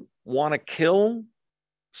Abraham want to kill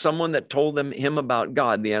someone that told him about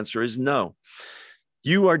God? The answer is no.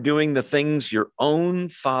 You are doing the things your own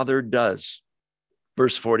father does.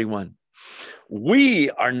 Verse 41. We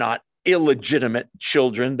are not illegitimate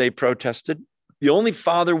children, they protested. The only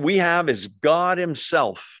father we have is God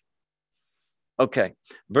himself. Okay,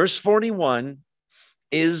 verse 41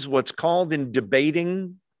 is what's called in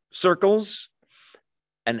debating circles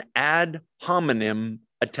an ad hominem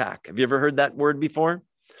attack. Have you ever heard that word before?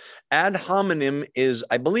 Ad hominem is,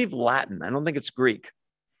 I believe, Latin. I don't think it's Greek.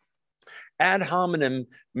 Ad hominem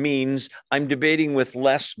means I'm debating with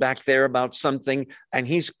Les back there about something, and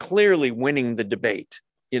he's clearly winning the debate,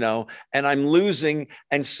 and I'm losing.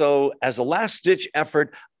 And so as a last-ditch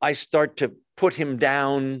effort, I start to put him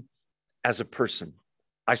down as a person.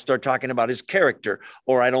 I start talking about his character,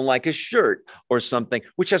 or I don't like his shirt or something,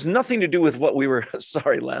 which has nothing to do with what we were,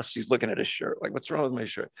 sorry, Les, he's looking at his shirt. Like, what's wrong with my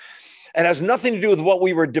shirt? It has nothing to do with what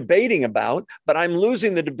we were debating about, but I'm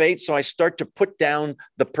losing the debate. So I start to put down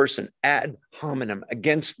the person ad hominem,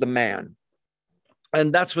 against the man.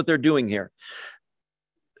 And that's what they're doing here.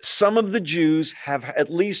 Some of the Jews have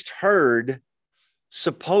at least heard,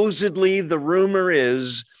 supposedly the rumor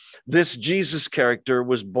is this Jesus character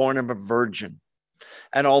was born of a virgin.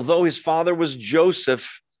 And although his father was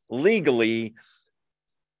Joseph, legally,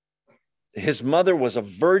 his mother was a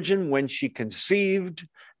virgin when she conceived.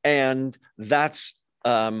 And that's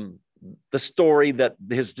the story that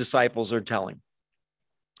his disciples are telling.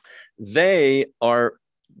 They are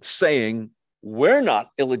saying, we're not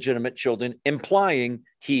illegitimate children, implying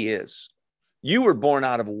he is. You were born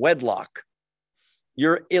out of wedlock.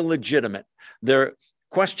 You're illegitimate. They're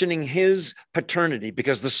questioning his paternity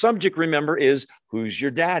because the subject, remember, is who's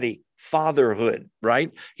your daddy? Fatherhood,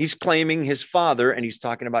 right? He's claiming his father and he's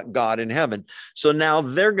talking about God in heaven. So now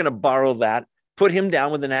they're going to borrow that, put him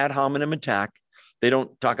down with an ad hominem attack. They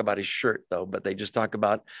don't talk about his shirt, though, but they just talk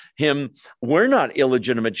about him. We're not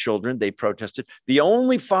illegitimate children, they protested. The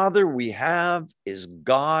only father we have is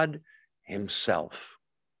God himself.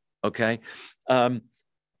 Okay.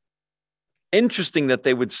 Interesting that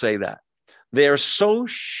they would say that. They are so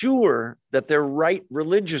sure that they're right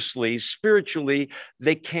religiously, spiritually,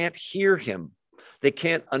 they can't hear him. They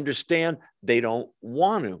can't understand. They don't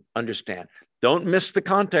want to understand. Don't miss the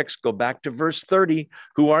context. Go back to verse 30.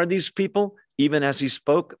 Who are these people? Even as he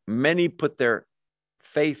spoke, many put their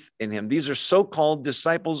faith in him. These are so-called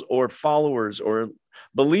disciples or followers or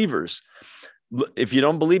believers. If you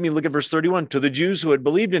don't believe me, look at verse 31. To the Jews who had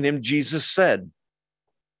believed in him, Jesus said,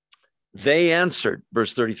 they answered,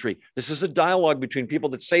 verse 33. This is a dialogue between people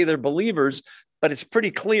that say they're believers, but it's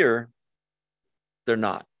pretty clear they're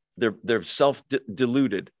not. They're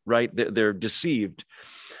self-deluded, right? They're deceived.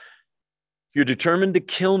 You're determined to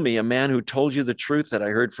kill me, a man who told you the truth that I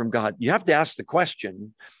heard from God. You have to ask the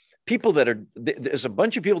question, there's a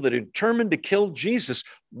bunch of people that are determined to kill Jesus.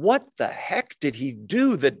 What the heck did he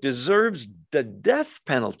do that deserves the death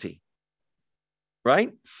penalty?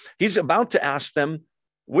 Right? He's about to ask them,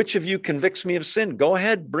 which of you convicts me of sin? Go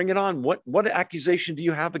ahead, bring it on. What accusation do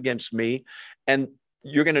you have against me? And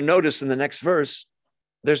you're going to notice in the next verse,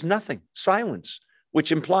 there's nothing, silence, which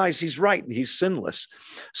implies he's right. He's sinless.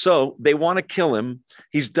 So they want to kill him.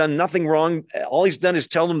 He's done nothing wrong. All he's done is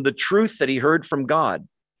tell them the truth that he heard from God.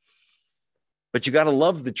 But you got to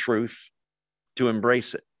love the truth to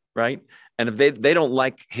embrace it, right? And if they don't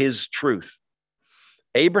like his truth,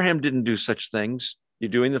 Abraham didn't do such things. You're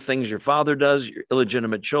doing the things your father does, your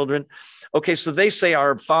illegitimate children. Okay, so they say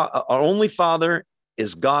our only father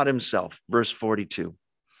is God himself. Verse 42.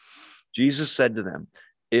 Jesus said to them,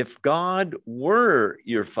 if God were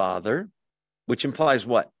your father, which implies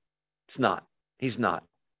what? It's not. He's not.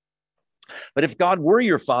 But if God were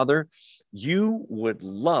your father, you would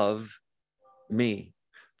love me.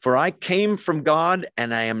 For I came from God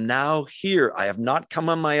and I am now here. I have not come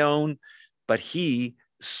on my own, but he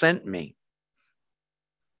sent me.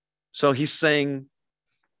 So he's saying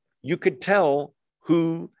you could tell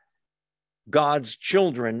who God's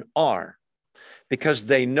children are because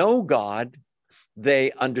they know God,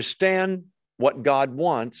 they understand what God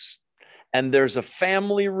wants, and there's a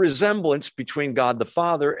family resemblance between God the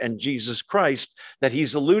Father and Jesus Christ that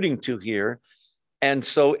he's alluding to here. And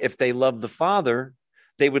so if they love the Father,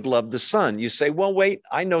 they would love the Son. You say, well, wait,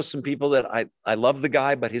 I know some people that I love the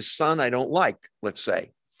guy, but his son I don't like, let's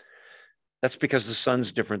say. That's because the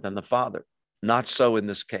Son's different than the Father. Not so in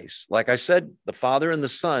this case. Like I said, the Father and the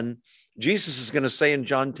Son, Jesus is going to say in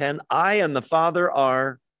John 10, I and the Father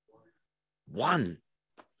are one.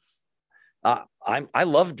 I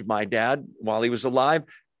loved my dad while he was alive.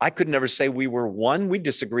 I could never say we were one. We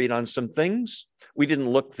disagreed on some things. We didn't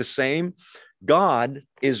look the same. God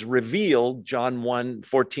is revealed, John 1,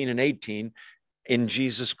 14 and 18, in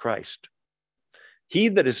Jesus Christ. He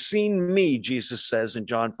that has seen me, Jesus says in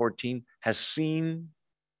John 14, has seen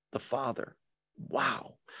the Father.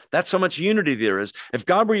 Wow. That's how much unity there is. If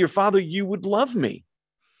God were your father, you would love me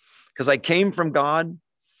because I came from God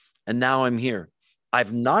and now I'm here.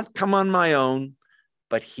 I've not come on my own,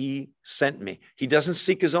 but he sent me. He doesn't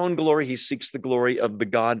seek his own glory. He seeks the glory of the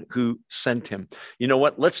God who sent him. You know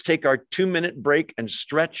what? Let's take our 2-minute break and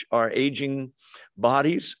stretch our aging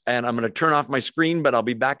bodies. And I'm going to turn off my screen, but I'll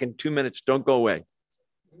be back in 2 minutes. Don't go away.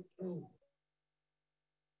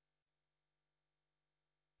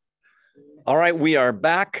 All right, we are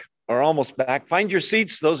back, or almost back. Find your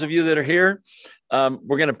seats, those of you that are here.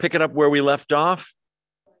 We're going to pick it up where we left off.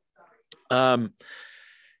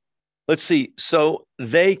 Let's see. So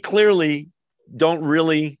they clearly don't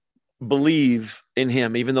really believe in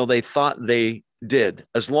him, even though they thought they did.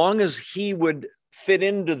 As long as he would fit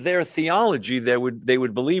into their theology, they would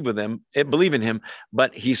believe believe in him.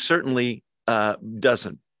 But he certainly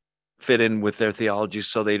doesn't fit in with their theology,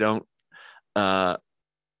 so they don't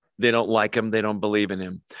like him. They don't believe in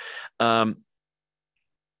him.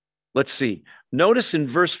 Let's see. Notice in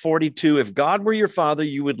verse 42, if God were your father,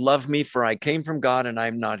 you would love me, for I came from God and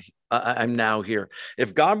I'm now here.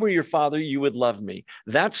 If God were your father, you would love me.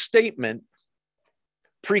 That statement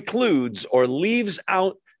precludes or leaves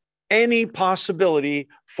out any possibility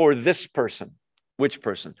for this person. Which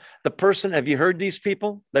person? The person, have you heard these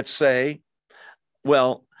people that say,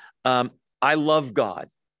 well, I love God,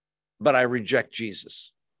 but I reject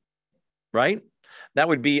Jesus, right? That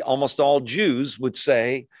would be almost all Jews would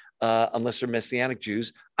say, unless they're Messianic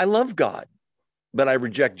Jews, I love God, but I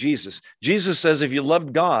reject Jesus. Jesus says, if you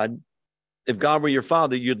loved God, if God were your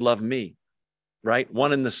father, you'd love me, right?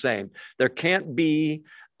 One and the same. There can't be,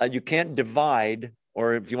 you can't divide,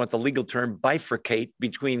 or if you want the legal term, bifurcate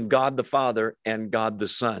between God the Father and God the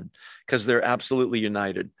Son, because they're absolutely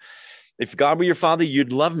united. If God were your father,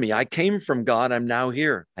 you'd love me. I came from God. I'm now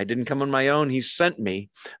here. I didn't come on my own. He sent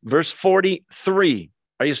me. Verse 43.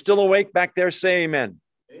 Are you still awake back there? Say amen.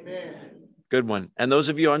 Amen. Good one. And those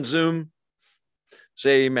of you on Zoom,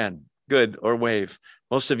 say amen. Good, or wave.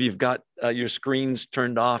 Most of you've got your screens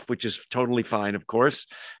turned off, which is totally fine, of course.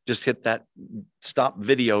 Just hit that stop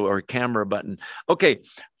video or camera button. Okay,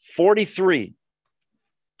 43.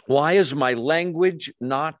 Why is my language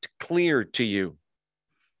not clear to you?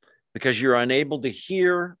 Because you're unable to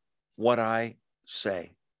hear what I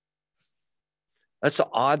say. That's an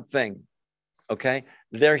odd thing, okay?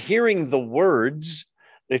 They're hearing the words.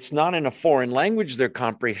 It's not in a foreign language. They're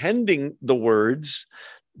comprehending the words,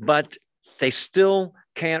 but they still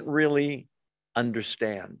can't really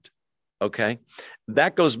understand, okay?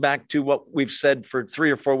 That goes back to what we've said for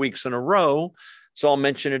 3 or 4 weeks in a row, so I'll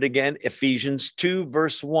mention it again. Ephesians 2,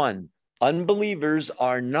 verse 1. Unbelievers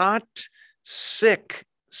are not sick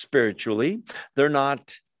spiritually. They're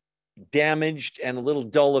not damaged and a little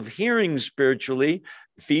dull of hearing spiritually.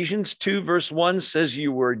 Ephesians 2, verse 1 says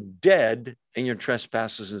you were dead in your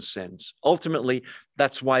trespasses and sins. Ultimately,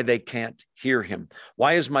 that's why they can't hear him.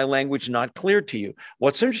 Why is my language not clear to you?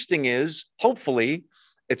 What's interesting is, hopefully,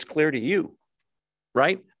 it's clear to you,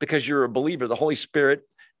 right? Because you're a believer. The Holy Spirit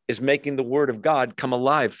is making the word of God come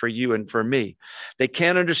alive for you and for me. They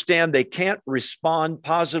can't understand. They can't respond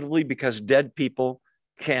positively because dead people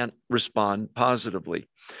can't respond positively.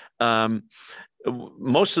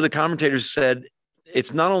 Most of the commentators said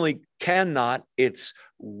it's not only cannot, it's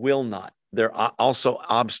will not. They're also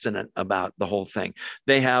obstinate about the whole thing.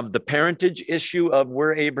 They have the parentage issue of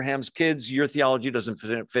we're Abraham's kids. Your theology doesn't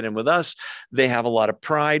fit in with us. They have a lot of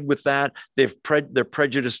pride with that. They're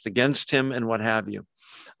prejudiced against him and what have you.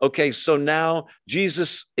 Okay, so now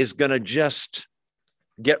Jesus is going to just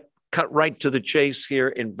cut right to the chase here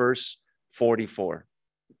in verse 44.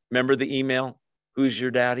 Remember the email? Who's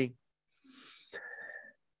your daddy?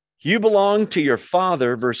 You belong to your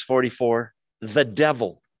father, verse 44, the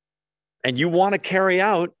devil, and you want to carry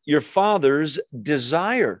out your father's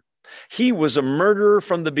desire. He was a murderer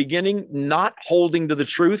from the beginning, not holding to the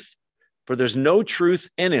truth, for there's no truth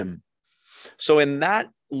in him. So in that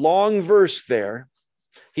long verse there,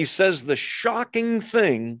 he says the shocking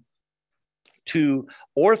thing to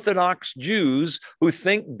Orthodox Jews who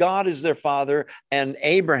think God is their father and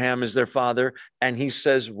Abraham is their father. And he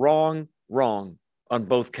says, wrong on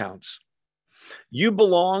both counts. You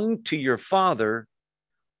belong to your father,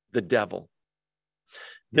 the devil.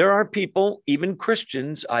 There are people, even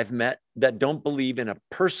Christians I've met, that don't believe in a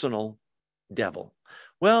personal devil.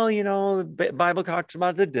 Well, you know, the Bible talks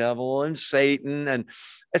about the devil and Satan, and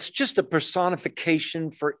it's just a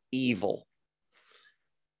personification for evil.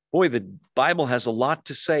 Boy, the Bible has a lot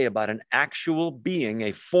to say about an actual being,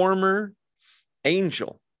 a former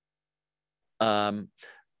angel.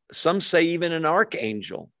 Some say even an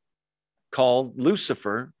archangel called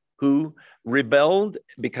Lucifer, who rebelled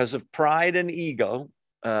because of pride and ego,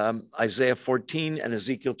 Isaiah 14 and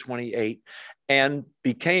Ezekiel 28, and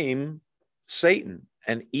became Satan,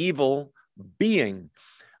 an evil being.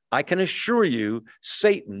 I can assure you,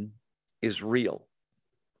 Satan is real.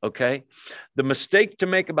 Okay. The mistake to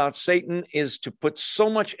make about Satan is to put so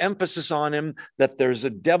much emphasis on him that there's a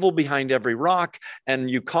devil behind every rock, and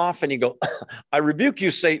you cough and you go, I rebuke you,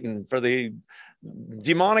 Satan, for the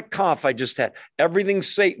demonic cough I just had.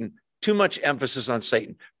 Everything's Satan. Too much emphasis on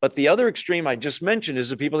Satan. But the other extreme I just mentioned is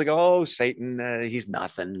the people that go, oh, Satan, he's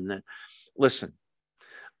nothing. Listen,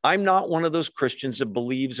 I'm not one of those Christians that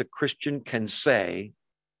believes a Christian can say,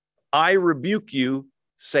 I rebuke you,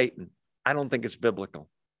 Satan. I don't think it's biblical.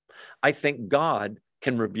 I think God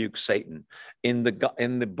can rebuke Satan. In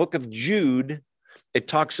the book of Jude, it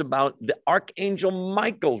talks about the archangel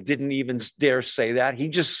Michael didn't even dare say that. He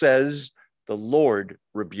just says, the Lord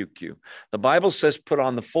rebuke you. The Bible says, put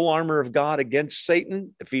on the full armor of God against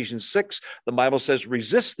Satan, Ephesians 6. The Bible says,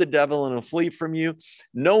 resist the devil and he'll flee from you.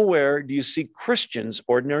 Nowhere do you see Christians,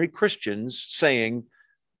 ordinary Christians, saying,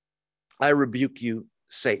 I rebuke you,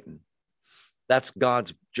 Satan. That's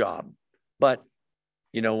God's job. But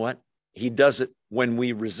you know what? He does it when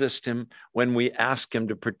we resist him, when we ask him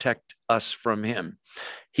to protect us from him.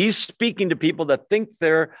 He's speaking to people that think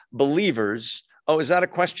they're believers. Oh, is that a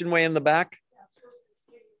question way in the back?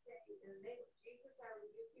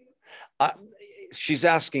 She's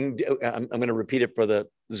asking, I'm going to repeat it for the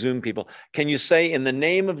Zoom people. Can you say, in the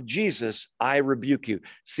name of Jesus, I rebuke you?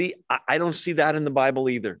 See, I don't see that in the Bible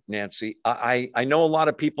either, Nancy. I know a lot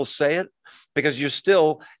of people say it because you're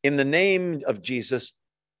still, in the name of Jesus,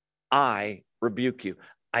 I rebuke you.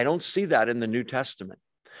 I don't see that in the New Testament.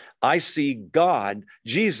 I see God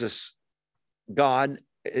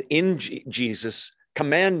in Jesus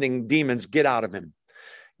commanding demons, get out of him.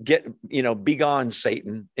 Be gone,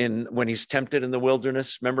 Satan, when he's tempted in the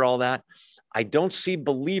wilderness. Remember all that? I don't see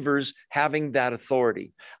believers having that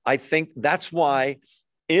authority. I think that's why,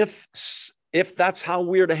 if that's how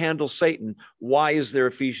we're to handle Satan, why is there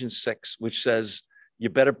Ephesians 6, which says, you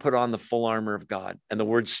better put on the full armor of God. And the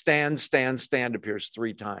word stand, stand, stand appears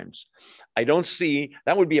 3 times. I don't see,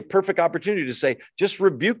 that would be a perfect opportunity to say, just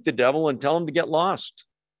rebuke the devil and tell him to get lost.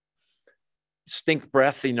 Stink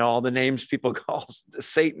breath, all the names people call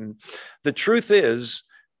Satan. The truth is,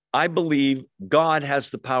 I believe God has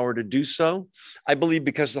the power to do so. I believe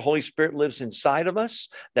because the Holy Spirit lives inside of us,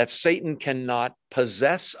 that Satan cannot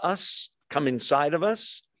possess us, come inside of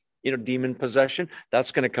us. Demon possession,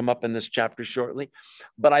 that's going to come up in this chapter shortly.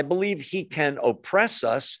 But I believe he can oppress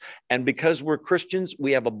us. And because we're Christians,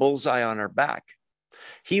 we have a bullseye on our back.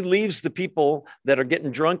 He leaves the people that are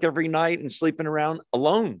getting drunk every night and sleeping around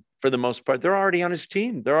alone for the most part. They're already on his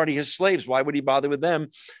team. They're already his slaves. Why would he bother with them?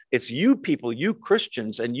 It's you people, you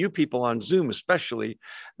Christians, and you people on Zoom especially,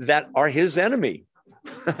 that are his enemy.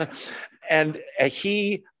 And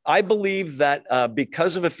I believe that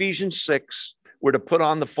because of Ephesians 6, we're to put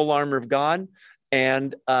on the full armor of God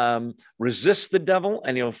and resist the devil,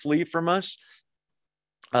 and he'll flee from us.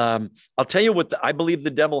 I'll tell you what I believe the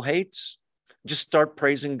devil hates. Just start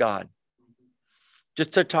praising God.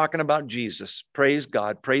 Just start talking about Jesus. Praise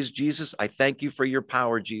God. Praise Jesus. I thank you for your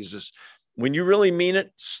power, Jesus. When you really mean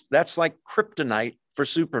it, that's like kryptonite for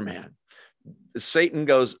Superman. Satan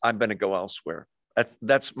goes, I'm going to go elsewhere.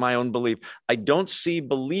 That's my own belief. I don't see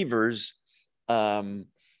believers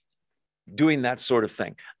doing that sort of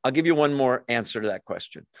thing. I'll give you one more answer to that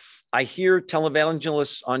question. I hear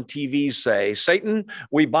televangelists on TV say, Satan,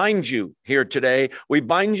 we bind you here today. We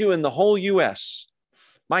bind you in the whole U.S.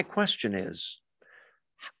 My question is,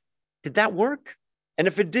 did that work? And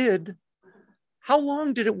if it did, how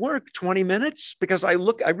long did it work? 20 minutes? Because I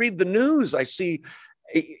read the news, I see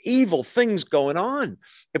evil things going on.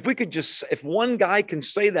 If one guy can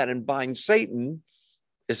say that and bind Satan,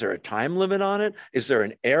 is there a time limit on it? Is there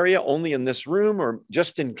an area only in this room or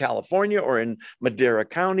just in California or in Madera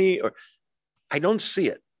County? I don't see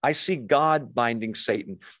it. I see God binding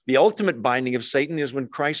Satan. The ultimate binding of Satan is when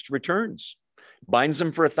Christ returns, binds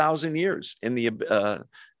him for 1,000 years in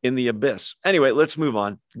the abyss. Anyway, let's move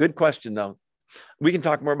on. Good question, though. We can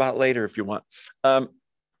talk more about it later if you want.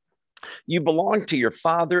 You belong to your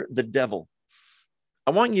father, the devil.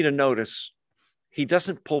 I want you to notice he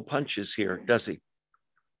doesn't pull punches here, does he?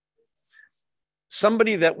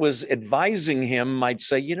 Somebody that was advising him might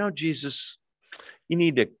say, Jesus, you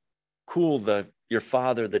need to cool your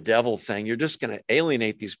father, the devil thing. You're just going to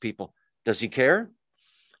alienate these people. Does he care?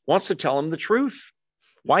 Wants to tell him the truth.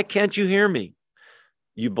 Why can't you hear me?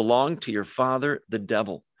 You belong to your father, the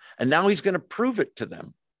devil. And now he's going to prove it to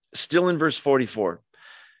them. Still in verse 44.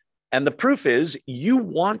 And the proof is you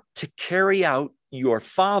want to carry out your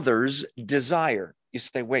father's desire. You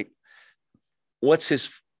say, wait,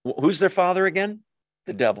 who's their father again?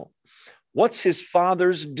 The devil. What's his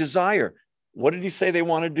father's desire? What did he say they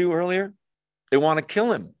want to do earlier? They want to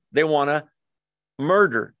kill him. They want to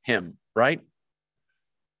murder him, right?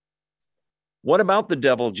 What about the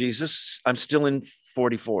devil, Jesus? I'm still in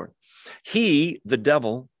 44. He, the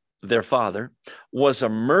devil, their father, was a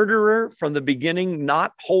murderer from the beginning,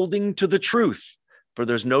 not holding to the truth, for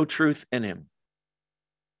there's no truth in him.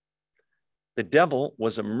 The devil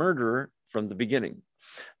was a murderer from the beginning.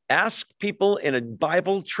 Ask people in a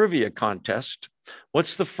Bible trivia contest,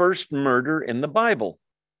 what's the first murder in the Bible?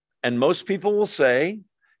 And most people will say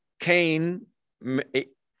Cain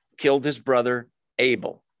killed his brother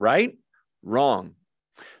Abel, right? Wrong.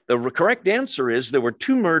 The correct answer is there were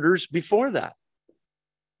 2 murders before that.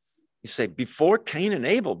 You say, before Cain and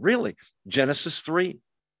Abel, really? Genesis 3.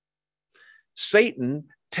 Satan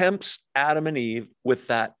tempts Adam and Eve with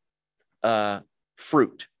that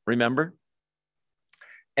fruit, remember?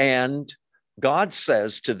 And God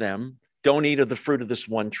says to them, don't eat of the fruit of this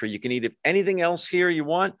one tree. You can eat of anything else here you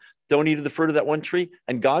want. Don't eat of the fruit of that one tree.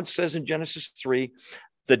 And God says in Genesis 3,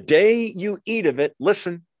 the day you eat of it,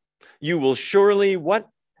 listen, you will surely what?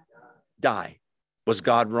 Die. Was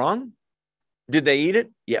God wrong? Did they eat it?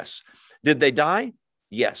 Yes. Did they die?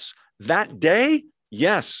 Yes. That day?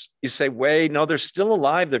 Yes. You say, wait, no, they're still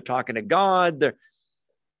alive. They're talking to God.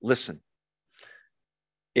 Listen,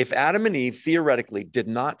 if Adam and Eve theoretically did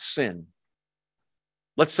not sin,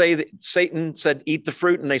 let's say that Satan said, eat the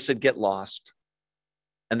fruit, and they said, get lost,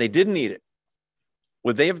 and they didn't eat it,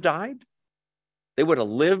 would they have died? They would have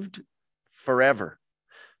lived forever.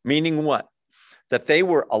 Meaning what? That they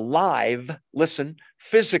were alive, listen,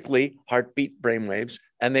 physically, heartbeat, brainwaves,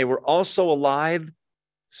 and they were also alive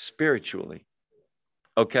spiritually.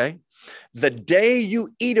 Okay? The day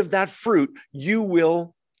you eat of that fruit, you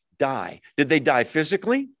will die. Did they die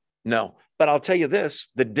physically? No. But I'll tell you this,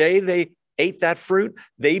 the day they ate that fruit,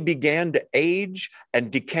 they began to age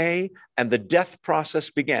and decay, and the death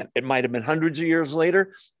process began. It might have been hundreds of years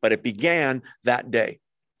later, but it began that day.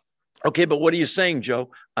 Okay, but what are you saying,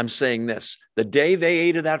 Joe? I'm saying this. The day they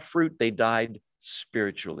ate of that fruit, they died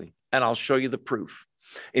spiritually. And I'll show you the proof.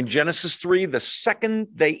 In Genesis 3, the second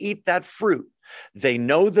they eat that fruit, they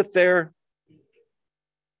know that they're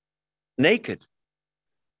naked.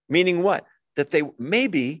 Meaning what? That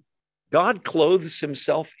maybe God clothes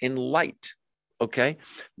himself in light. Okay?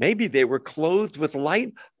 Maybe they were clothed with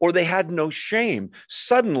light, or they had no shame.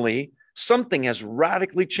 Suddenly, something has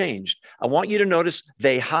radically changed. I want you to notice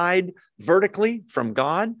they hide vertically from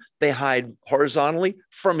God. They hide horizontally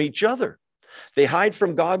from each other. They hide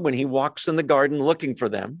from God when he walks in the garden looking for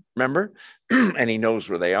them, remember? And he knows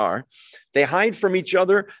where they are. They hide from each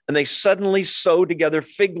other, and they suddenly sew together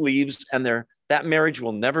fig leaves, and that marriage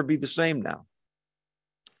will never be the same now.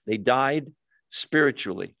 They died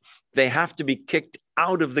spiritually. They have to be kicked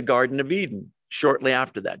out of the Garden of Eden shortly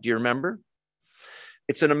after that. Do you remember?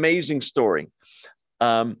 It's an amazing story.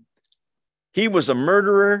 He was a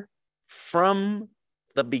murderer from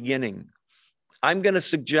the beginning. I'm going to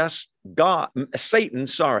suggest Satan,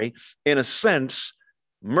 in a sense,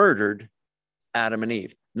 murdered Adam and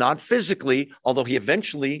Eve. Not physically, although he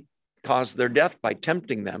eventually caused their death by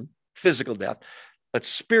tempting them, physical death, but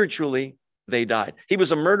spiritually, they died. He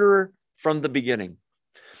was a murderer from the beginning.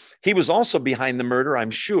 He was also behind the murder,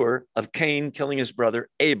 I'm sure, of Cain killing his brother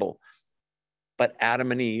Abel, but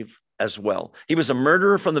Adam and Eve as well. He was a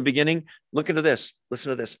murderer from the beginning. Look into this. Listen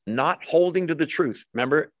to this. Not holding to the truth.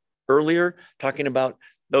 Remember earlier talking about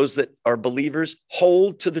those that are believers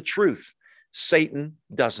hold to the truth. Satan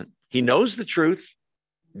doesn't. He knows the truth,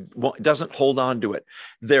 doesn't hold on to it.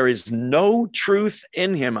 There is no truth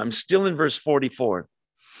in him. I'm still in verse 44.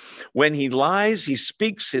 When he lies, he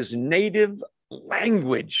speaks his native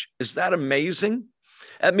language. Is that amazing?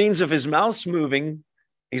 That means if his mouth's moving,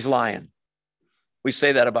 he's lying. We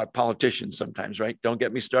say that about politicians sometimes, right? Don't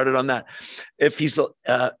get me started on that.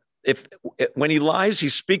 When he lies, he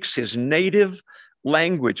speaks his native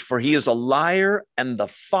language, for he is a liar and the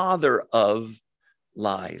father of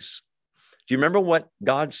lies. Do you remember what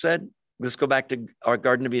God said? Let's go back to our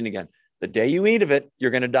Garden of Eden again. The day you eat of it,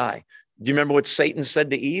 you're going to die. Do you remember what Satan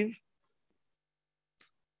said to Eve?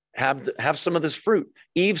 Have some of this fruit.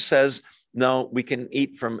 Eve says, no, we can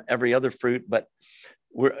eat from every other fruit, but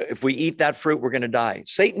if we eat that fruit, we're going to die.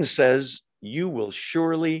 Satan says, you will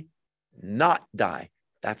surely not die.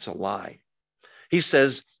 That's a lie. He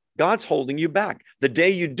says, God's holding you back. The day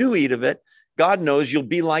you do eat of it, God knows you'll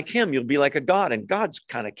be like him. You'll be like a God, and God's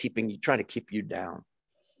kind of trying to keep you down.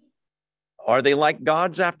 Are they like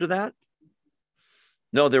gods after that?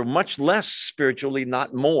 No, they're much less spiritually,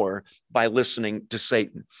 not more, by listening to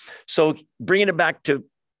Satan. So bringing it back to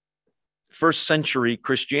first century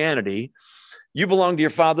Christianity, you belong to your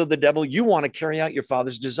father, the devil. You want to carry out your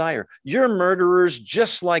father's desire. You're murderers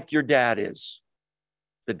just like your dad is,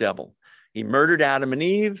 the devil. He murdered Adam and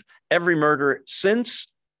Eve. Every murder since,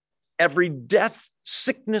 every death,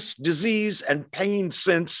 sickness, disease, and pain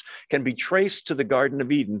since can be traced to the Garden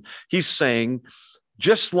of Eden. He's saying,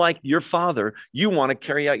 just like your father, you want to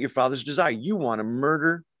carry out your father's desire. You want to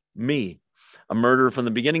murder me. a murderer from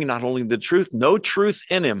the beginning, not holding the truth, no truth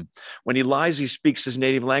in him. When he lies, he speaks his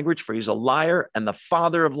native language, for he's a liar and the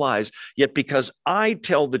father of lies. Yet because I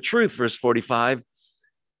tell the truth, verse 45,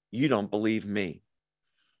 you don't believe me.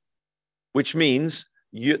 Which means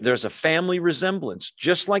there's a family resemblance.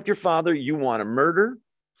 Just like your father, you want to murder,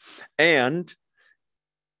 and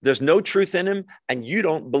there's no truth in him, and you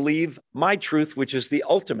don't believe my truth, which is the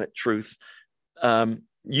ultimate truth.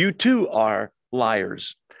 You too are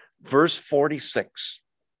liars. Verse 46.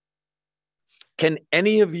 Can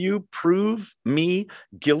any of you prove me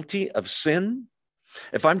guilty of sin?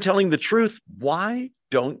 If I'm telling the truth, why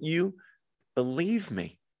don't you believe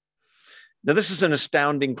me? Now, this is an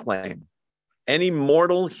astounding claim. Any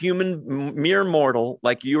mortal, human, mere mortal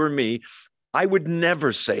like you or me, I would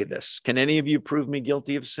never say this. Can any of you prove me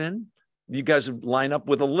guilty of sin? You guys would line up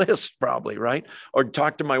with a list probably, right? Or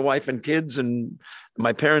talk to my wife and kids and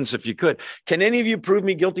my parents if you could. Can any of you prove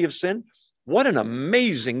me guilty of sin? What an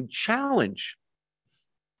amazing challenge.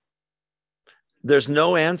 There's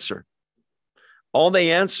no answer. All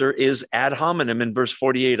they answer is ad hominem in verse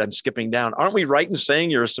 48. I'm skipping down. Aren't we right in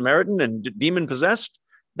saying you're a Samaritan and demon possessed?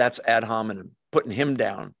 That's ad hominem, putting him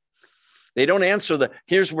down. They don't answer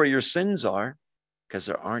here's where your sins are, because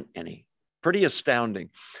there aren't any. Pretty astounding.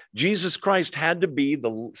 Jesus Christ had to be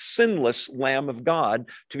the sinless Lamb of God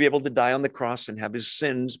to be able to die on the cross and have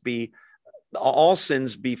all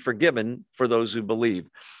sins be forgiven for those who believe.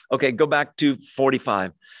 Okay, go back to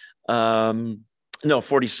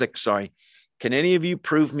 46, sorry. Can any of you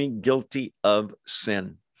prove me guilty of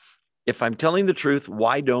sin? If I'm telling the truth,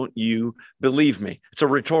 why don't you believe me? It's a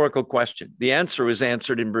rhetorical question. The answer is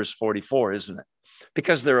answered in verse 44, isn't it?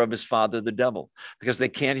 Because they're of his father, the devil, because they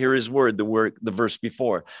can't hear his word, the verse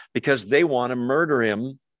before, because they want to murder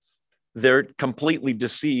him. They're completely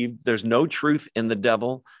deceived. There's no truth in the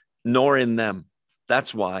devil, nor in them.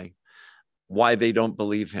 That's why they don't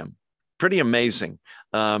believe him. Pretty amazing.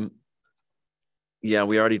 We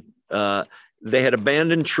already, they had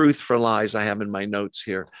abandoned truth for lies. I have in my notes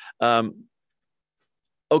here.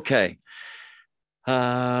 Okay. We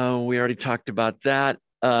already talked about that.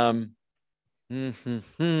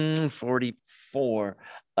 44.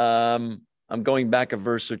 I'm going back a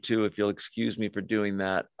verse or two, if you'll excuse me for doing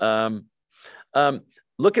that.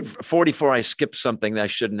 Look at 44. I skipped something that I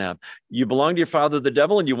shouldn't have. You belong to your father, the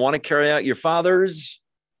devil, and you want to carry out your father's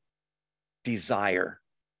desire.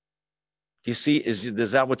 Do you see?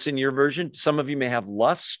 Is that what's in your version? Some of you may have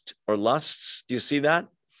lust or lusts. Do you see that?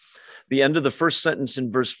 The end of the first sentence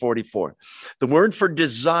in verse 44. The word for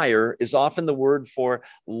desire is often the word for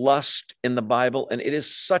lust in the Bible, and it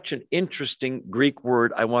is such an interesting Greek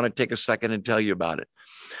word. I want to take a second and tell you about it.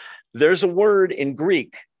 There's a word in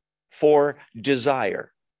Greek for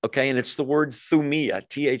desire, okay? And it's the word thumia,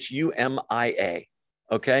 Thumia,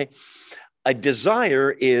 okay? A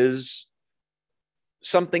desire is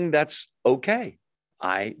something that's okay.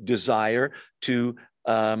 I desire to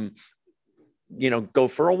go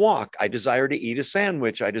for a walk. I desire to eat a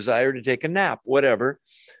sandwich. I desire to take a nap, whatever.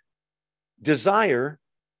 Desire,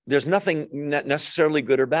 there's nothing necessarily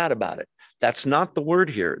good or bad about it. That's not the word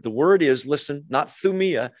here. The word is, listen, not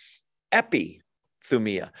thumia,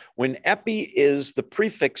 epithumia. When epi is the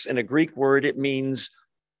prefix in a Greek word, it means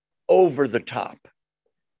over the top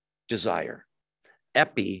desire.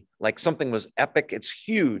 Epi, like something was epic, it's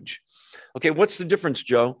huge. Okay, what's the difference,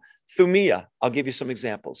 Joe? Thumia, I'll give you some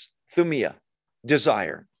examples. Thumia,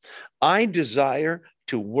 desire. I desire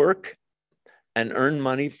to work and earn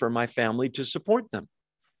money for my family to support them.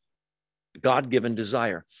 God-given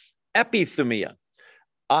desire. Epithumia,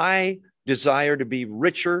 I desire to be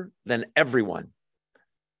richer than everyone.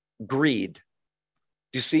 Greed.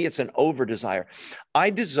 Do you see? It's an over desire.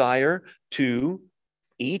 I desire to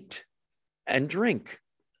eat and drink.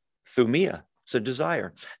 Thumia, it's a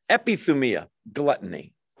desire. Epithumia,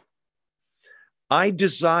 gluttony. I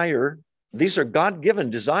desire, these are God-given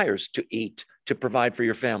desires, to eat, to provide for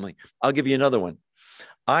your family. I'll give you another one.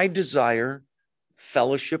 I desire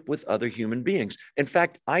fellowship with other human beings. In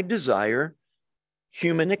fact, I desire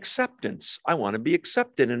human acceptance. I want to be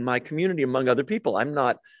accepted in my community among other people. I'm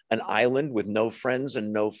not an island with no friends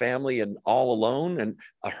and no family and all alone and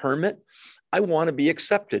a hermit. I want to be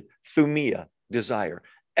accepted. Thumia, desire.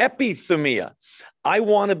 Epithumia, I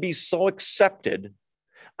want to be so accepted,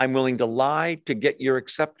 I'm willing to lie to get your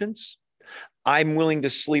acceptance. I'm willing to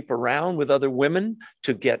sleep around with other women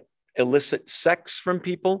to get illicit sex from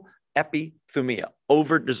people. Epithumia,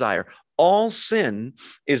 over desire. All sin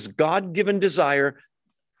is God-given desire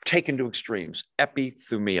taken to extremes.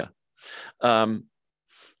 Epithumia.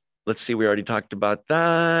 Let's see, we already talked about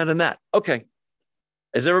that and that. Okay.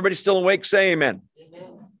 Is everybody still awake? Say amen.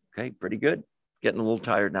 Amen. Okay, pretty good. Getting a little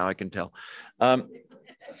tired now, I can tell.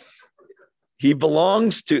 He who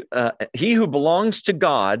belongs to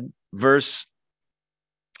God, verse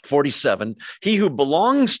 47, he who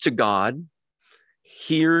belongs to God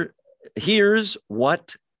hears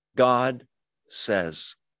what God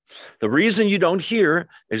says. The reason you don't hear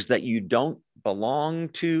is that you don't belong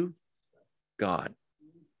to God.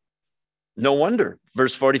 No wonder.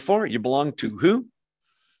 Verse 44, you belong to who?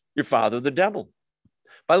 Your father, the devil.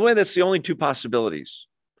 By the way, that's the only two possibilities.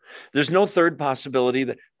 There's no third possibility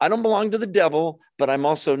that I don't belong to the devil, but I'm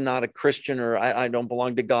also not a Christian, or I don't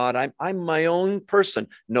belong to God. I'm my own person.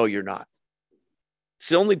 No, you're not. It's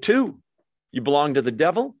the only two. You belong to the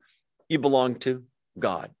devil. You belong to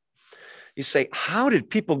God. You say, how did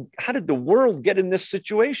the world get in this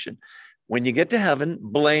situation? When you get to heaven,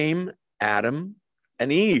 blame Adam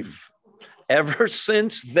and Eve. Ever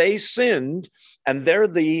since they sinned, and they're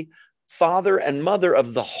the father and mother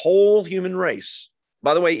of the whole human race.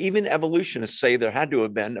 By the way, even evolutionists say there had to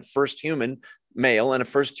have been a first human male and a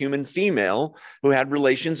first human female who had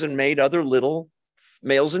relations and made other little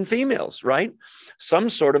males and females, right? Some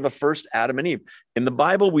sort of a first Adam and Eve. In the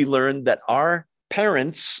Bible, we learned that our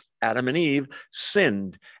parents, Adam and Eve,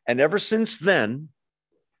 sinned. And ever since then,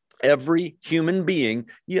 every human being,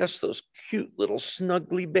 yes, those cute little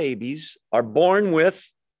snuggly babies, are born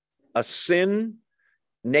with a sin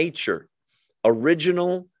nature,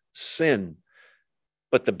 original sin.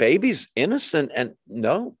 But the baby's innocent, and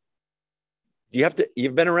no.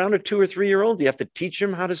 You've been around a 2 or 3 year old. Do you have to teach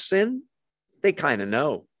them how to sin? They kind of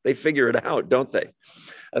know. They figure it out, don't they?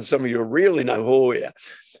 And some of you are really not, oh yeah.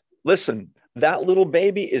 Listen, that little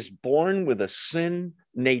baby is born with a sin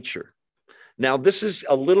nature. Now, this is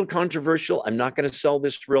a little controversial. I'm not going to sell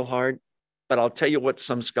this real hard, but I'll tell you what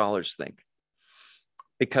some scholars think.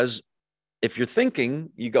 Because if you're thinking,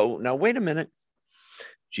 you go, now, wait a minute.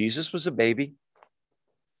 Jesus was a baby.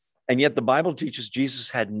 And yet the Bible teaches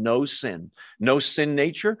Jesus had no sin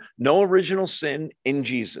nature, no original sin in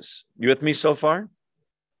Jesus. You with me so far?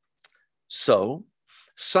 So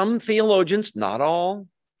some theologians, not all,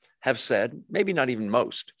 have said, maybe not even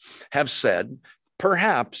most, have said,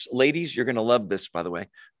 perhaps, ladies, you're going to love this, by the way,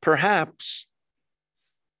 perhaps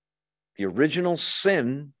the original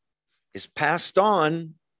sin is passed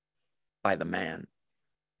on by the man.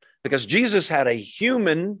 Because Jesus had a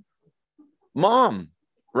human mom,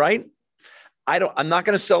 right? I'm not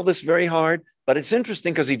going to sell this very hard, but it's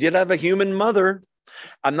interesting because he did have a human mother.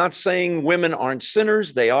 I'm not saying women aren't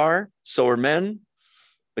sinners. They are. So are men.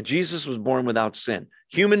 But Jesus was born without sin.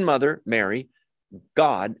 Human mother, Mary,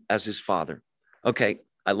 God as his father. Okay,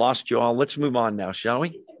 I lost you all. Let's move on now, shall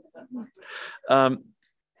we? I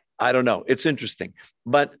don't know. It's interesting.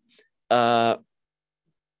 But the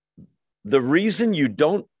reason you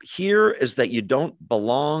don't hear is that you don't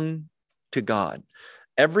belong to God.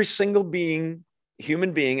 Every single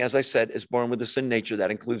human being, as I said, is born with a sin nature.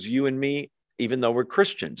 That includes you and me, even though we're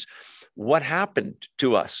Christians. What happened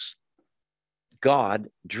to us? God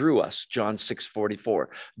drew us, John 6:44.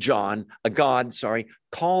 God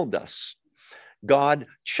called us. God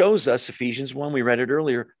chose us, Ephesians 1, we read it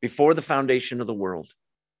earlier, before the foundation of the world.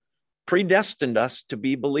 Predestined us to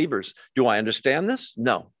be believers. Do I understand this?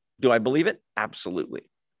 No. Do I believe it? Absolutely.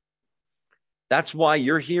 That's why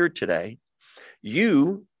you're here today.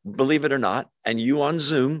 You, believe it or not, and you on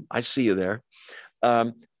Zoom, I see you there,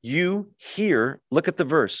 you hear, look at the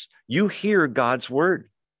verse, you hear God's word.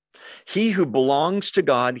 He who belongs to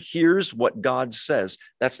God hears what God says.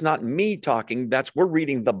 That's not me talking. We're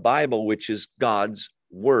reading the Bible, which is God's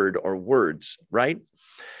word or words, right?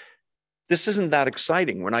 This isn't that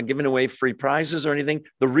exciting. We're not giving away free prizes or anything.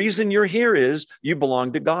 The reason you're here is you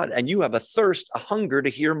belong to God and you have a thirst, a hunger to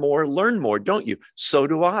hear more, learn more, don't you? So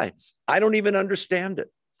do I. I don't even understand it.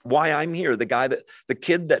 Why I'm here. The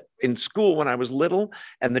kid that in school when I was little,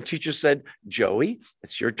 and the teacher said, Joey,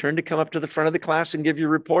 it's your turn to come up to the front of the class and give your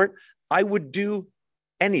report. I would do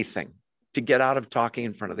anything to get out of talking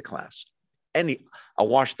in front of the class. I'll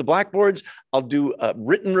wash the blackboards. I'll do a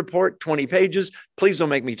written report, 20 pages. Please don't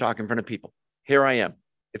make me talk in front of people. Here I am.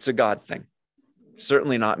 It's a God thing.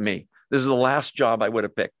 Certainly not me. This is the last job I would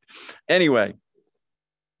have picked. Anyway,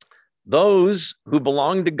 those who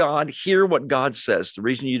belong to God hear what God says. The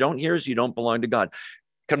reason you don't hear is you don't belong to God.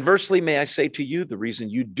 Conversely, may I say to you, the reason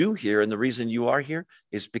you do hear and the reason you are here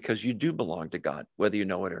is because you do belong to God, whether you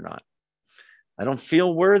know it or not. I don't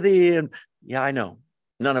feel worthy. And yeah, I know.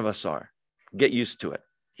 None of us are. Get used to it.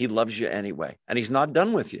 He loves you anyway. And he's not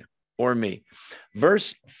done with you or me.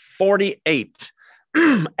 Verse 48,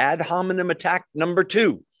 ad hominem attack number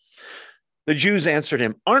 2. The Jews answered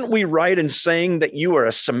him, aren't we right in saying that you are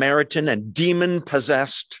a Samaritan and demon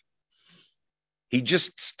possessed? He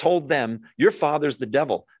just told them, your father's the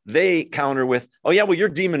devil. They counter with, oh yeah, well, you're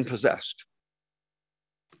demon possessed.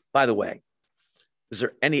 By the way, is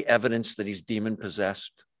there any evidence that he's demon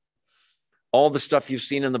possessed? All the stuff you've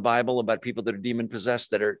seen in the Bible about people that are demon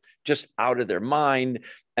possessed, that are just out of their mind.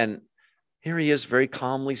 And here he is very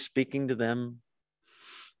calmly speaking to them.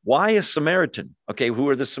 Why a Samaritan? Okay, who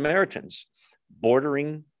are the Samaritans?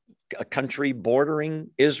 A country bordering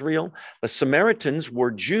Israel. The Samaritans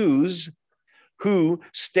were Jews who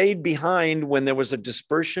stayed behind when there was a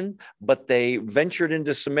dispersion, but they ventured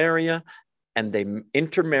into Samaria and they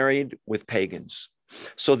intermarried with pagans.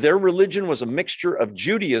 So their religion was a mixture of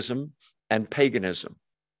Judaism and paganism.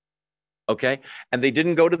 Okay, and they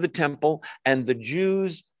didn't go to the temple, and the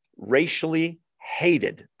Jews racially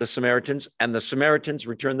hated the Samaritans, and the Samaritans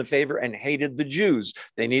returned the favor and hated the Jews.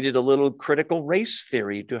 They needed a little critical race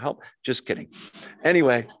theory to help. Just kidding.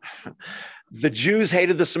 Anyway, the Jews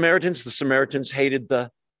hated the Samaritans hated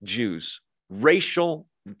the Jews.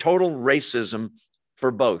 Total racism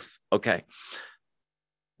for both. Okay.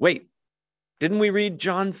 Wait, didn't we read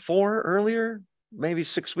John 4 earlier? Maybe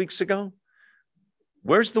 6 weeks ago?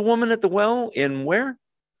 Where's the woman at the well? In where?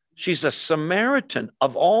 She's a Samaritan,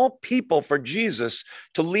 of all people, for Jesus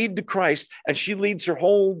to lead to Christ, and she leads her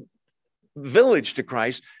whole village to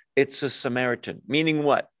Christ. It's a Samaritan, meaning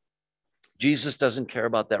what? Jesus doesn't care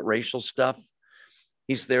about that racial stuff.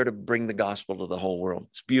 He's there to bring the gospel to the whole world.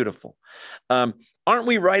 It's beautiful. Aren't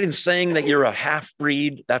we right in saying that you're a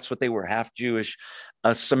half-breed? That's what they were, half Jewish,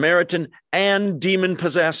 a Samaritan and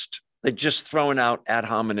demon-possessed. They're just throwing out ad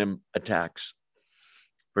hominem attacks.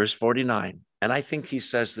 Verse 49. And I think he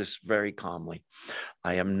says this very calmly.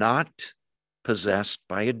 I am not possessed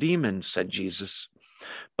by a demon, said Jesus,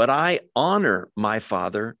 but I honor my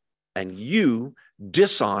Father, and you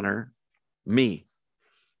dishonor me.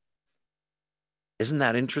 Isn't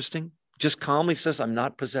that interesting? Just calmly says, I'm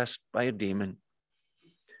not possessed by a demon.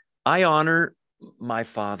 I honor my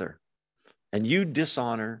Father, and you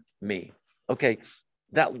dishonor me. Okay,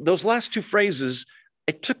 those last two phrases,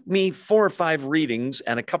 it took me 4 or 5 readings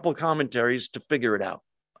and a couple of commentaries to figure it out.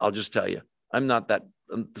 I'll just tell you, I'm the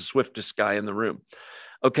swiftest guy in the room.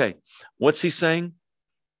 Okay, what's he saying?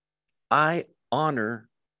 I honor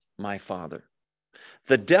my Father.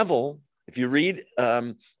 The devil, if you read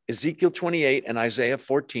Ezekiel 28 and Isaiah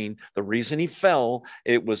 14, the reason he fell,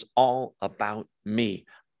 it was all about me.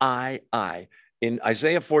 I. In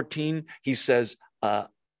Isaiah 14, he says,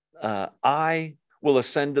 I will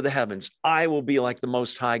ascend to the heavens. I will be like the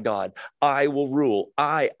Most High God. I will rule.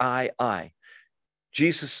 I.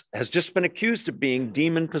 Jesus has just been accused of being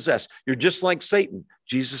demon possessed. You're just like Satan.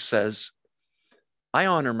 Jesus says, I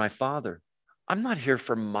honor my Father. I'm not here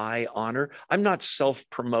for my honor. I'm not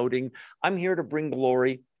self-promoting. I'm here to bring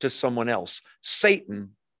glory to someone else.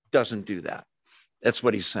 Satan doesn't do that. That's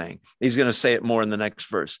what he's saying. He's going to say it more in the next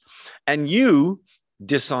verse. And you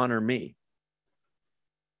dishonor me.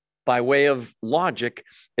 By way of logic,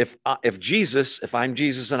 if I'm Jesus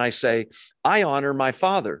and I say, I honor my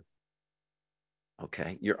Father.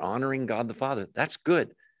 Okay, you're honoring God the Father. That's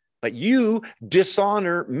good. But you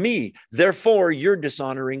dishonor me. Therefore, you're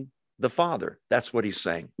dishonoring the Father. That's what he's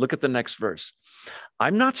saying. Look at the next verse.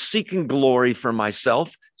 I'm not seeking glory for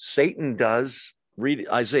myself. Satan does. Read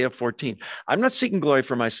Isaiah 14. I'm not seeking glory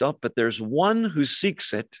for myself, but there's one who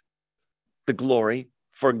seeks it, the glory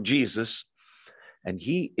for Jesus, and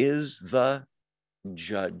he is the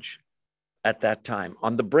judge at that time.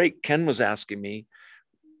 On the break, Ken was asking me,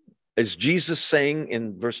 is Jesus saying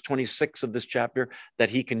in verse 26 of this chapter that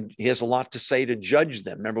he has a lot to say to judge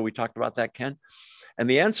them? Remember we talked about that, Ken? And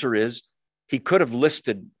the answer is he could have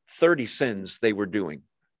listed 30 sins they were doing.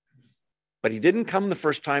 But he didn't come the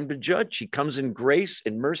first time to judge. He comes in grace,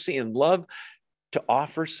 in mercy, and love to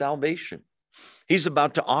offer salvation. He's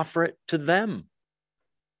about to offer it to them.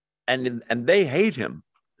 And they hate him.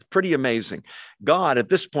 It's pretty amazing. God, at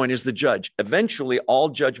this point, is the judge. Eventually, all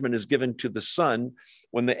judgment is given to the Son.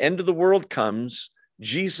 When the end of the world comes,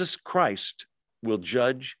 Jesus Christ will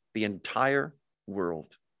judge the entire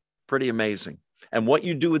world. Pretty amazing. And what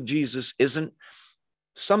you do with Jesus isn't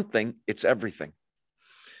something, it's everything.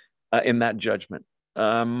 In that judgment.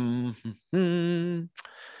 I'm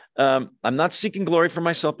not seeking glory for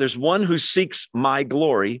myself. There's one who seeks my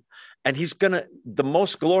glory, and the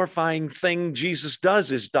most glorifying thing Jesus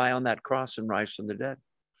does is die on that cross and rise from the dead.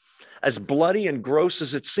 As bloody and gross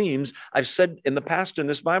as it seems, I've said in the past in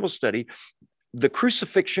this Bible study, the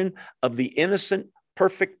crucifixion of the innocent,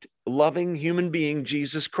 perfect, loving human being,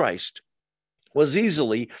 Jesus Christ, was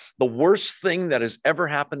easily the worst thing that has ever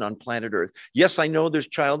happened on planet Earth. Yes, I know there's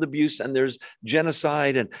child abuse and there's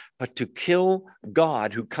genocide, but to kill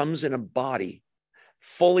God who comes in a body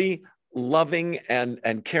fully loving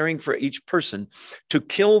and caring for each person, to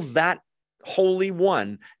kill that Holy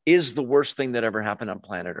One is the worst thing that ever happened on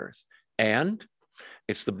planet Earth. And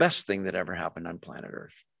it's the best thing that ever happened on planet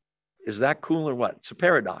Earth. Is that cool or what? It's a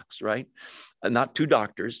paradox, right? Not two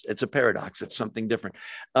doctors. It's a paradox. It's something different.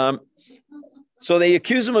 So they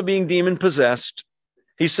accuse him of being demon possessed.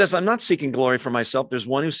 He says, I'm not seeking glory for myself. There's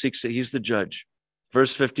one who seeks it. He's the judge.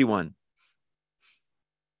 Verse 51.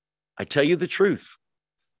 I tell you the truth.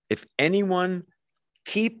 If anyone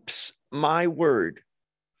keeps my word,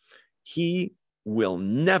 he will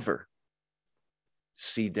never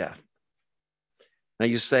see death. Now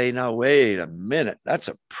you say, now, wait a minute. That's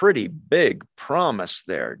a pretty big promise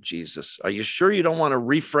there, Jesus. Are you sure you don't want to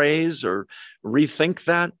rephrase or rethink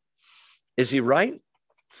that? Is he right?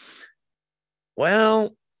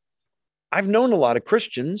 Well, I've known a lot of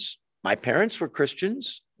Christians. My parents were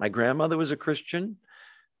Christians. My grandmother was a Christian.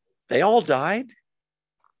 They all died.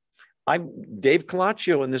 Dave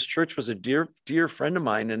Colaccio in this church was a dear, dear friend of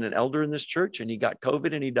mine and an elder in this church, and he got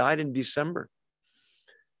COVID and he died in December.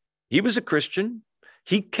 He was a Christian.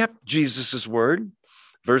 He kept Jesus's word.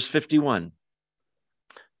 Verse 51.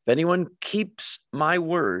 If anyone keeps my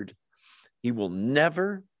word, he will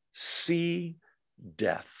never see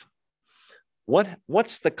death.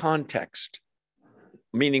 What's the context?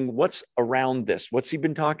 Meaning, what's around this? What's he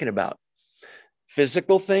been talking about?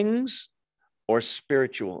 Physical things or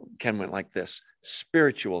spiritual? Ken went like this: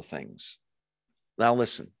 spiritual things. Now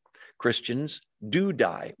listen, Christians do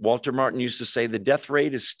die. Walter Martin used to say the death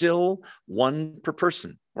rate is still 1 per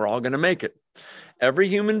person. We're all going to make it. Every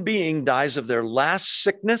human being dies of their last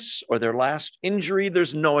sickness or their last injury.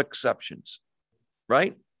 There's no exceptions,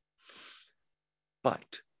 right?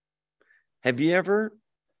 But have you ever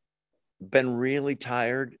been really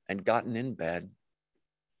tired and gotten in bed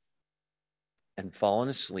and fallen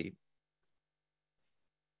asleep,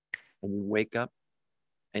 and you wake up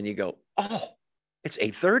and you go, oh, it's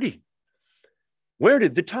 8:30. Where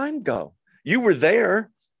did the time go? You were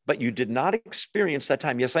there, but you did not experience that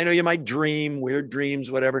time. Yes, I know you might dream, weird dreams,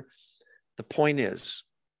 whatever. The point is,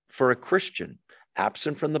 for a Christian,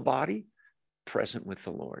 absent from the body, present with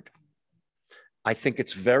the Lord. I think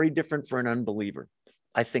it's very different for an unbeliever.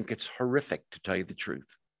 I think it's horrific, to tell you the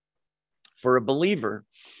truth. For a believer,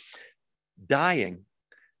 dying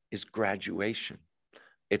is graduation.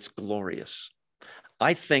 It's glorious.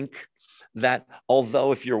 I think that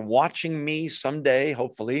although if you're watching me someday,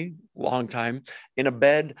 hopefully, long time, in a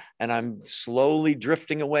bed and I'm slowly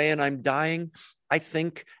drifting away and I'm dying, I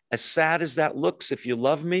think as sad as that looks, if you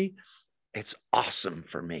love me, it's awesome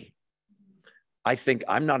for me. I think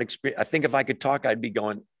I think if I could talk, I'd be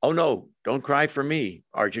going, oh no, don't cry for me,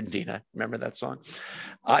 Argentina. Remember that song?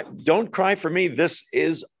 Don't cry for me. This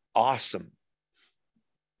is awesome.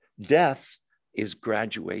 Death is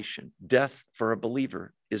graduation. Death for a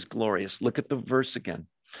believer is glorious. Look at the verse again.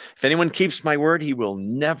 If anyone keeps my word, he will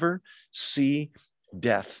never see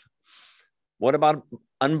death. What about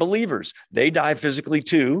unbelievers? They die physically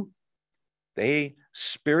too. They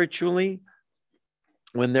spiritually,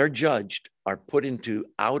 when they're judged, are put into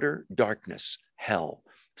outer darkness, hell,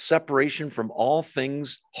 separation from all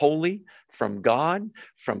things holy, from God,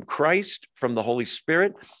 from Christ, from the Holy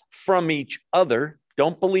Spirit, from each other.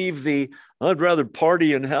 Don't believe I'd rather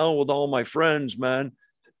party in hell with all my friends, man.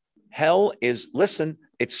 Hell is, listen,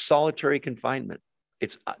 it's solitary confinement.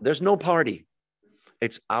 There's no party.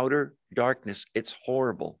 It's outer darkness. It's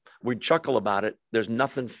horrible. We chuckle about it. There's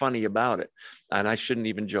nothing funny about it. And I shouldn't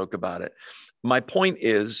even joke about it. My point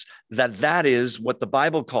is that is what the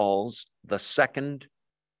Bible calls the second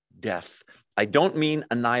death. I don't mean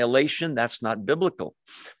annihilation. That's not biblical,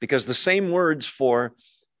 because the same words for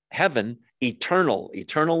heaven, eternal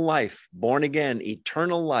life, born again,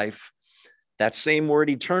 eternal life, that same word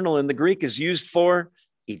eternal in the Greek is used for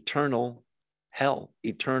eternal hell,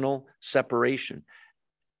 eternal separation,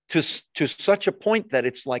 to such a point that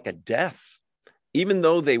it's like a death, even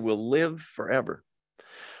though they will live forever.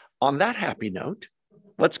 On that happy note,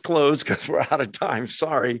 let's close because we're out of time.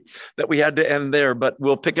 Sorry that we had to end there, but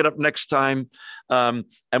we'll pick it up next time. And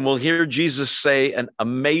we'll hear Jesus say an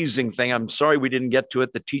amazing thing. I'm sorry we didn't get to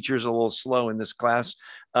it. The teacher's a little slow in this class.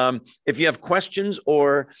 If you have questions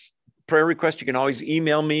or prayer requests, you can always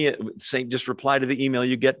email me. Just reply to the email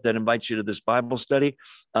you get that invites you to this Bible study.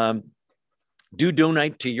 Do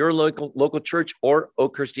donate to your local church or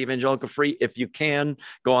Oakhurst Evangelical Free. If you can,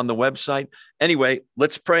 go on the website. Anyway,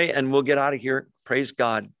 let's pray and we'll get out of here. Praise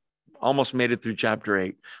God. Almost made it through chapter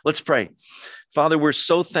 8. Let's pray. Father, we're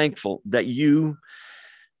so thankful that you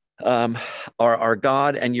um, our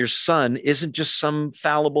God, and your Son isn't just some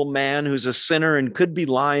fallible man who's a sinner and could be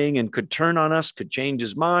lying and could turn on us, could change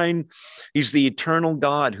his mind. He's the eternal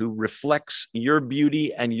God who reflects your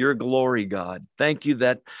beauty and your glory, God. Thank you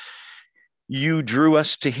that you drew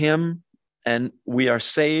us to him and we are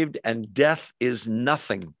saved, and death is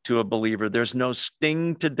nothing to a believer. There's no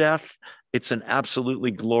sting to death. It's an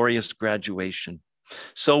absolutely glorious graduation.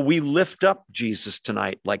 So we lift up Jesus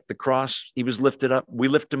tonight, like the cross, he was lifted up. We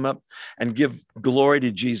lift him up and give glory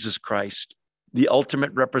to Jesus Christ, the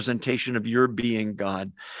ultimate representation of your being,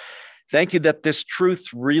 God. Thank you that this truth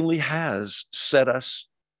really has set us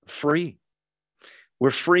free. We're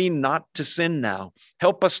free not to sin now.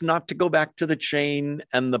 Help us not to go back to the chain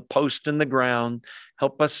and the post in the ground.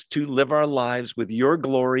 Help us to live our lives with your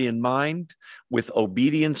glory in mind, with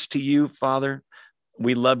obedience to you, Father.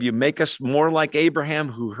 We love you. Make us more like Abraham,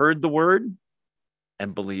 who heard the word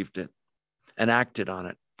and believed it and acted on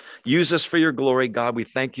it. Use us for your glory, God. We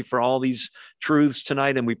thank you for all these truths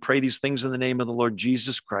tonight, and we pray these things in the name of the Lord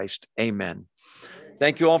Jesus Christ. Amen.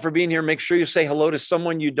 Thank you all for being here. Make sure you say hello to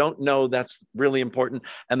someone you don't know. That's really important.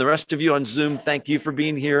 And the rest of you on Zoom, thank you for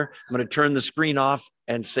being here. I'm going to turn the screen off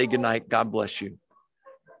and say goodnight. God bless you.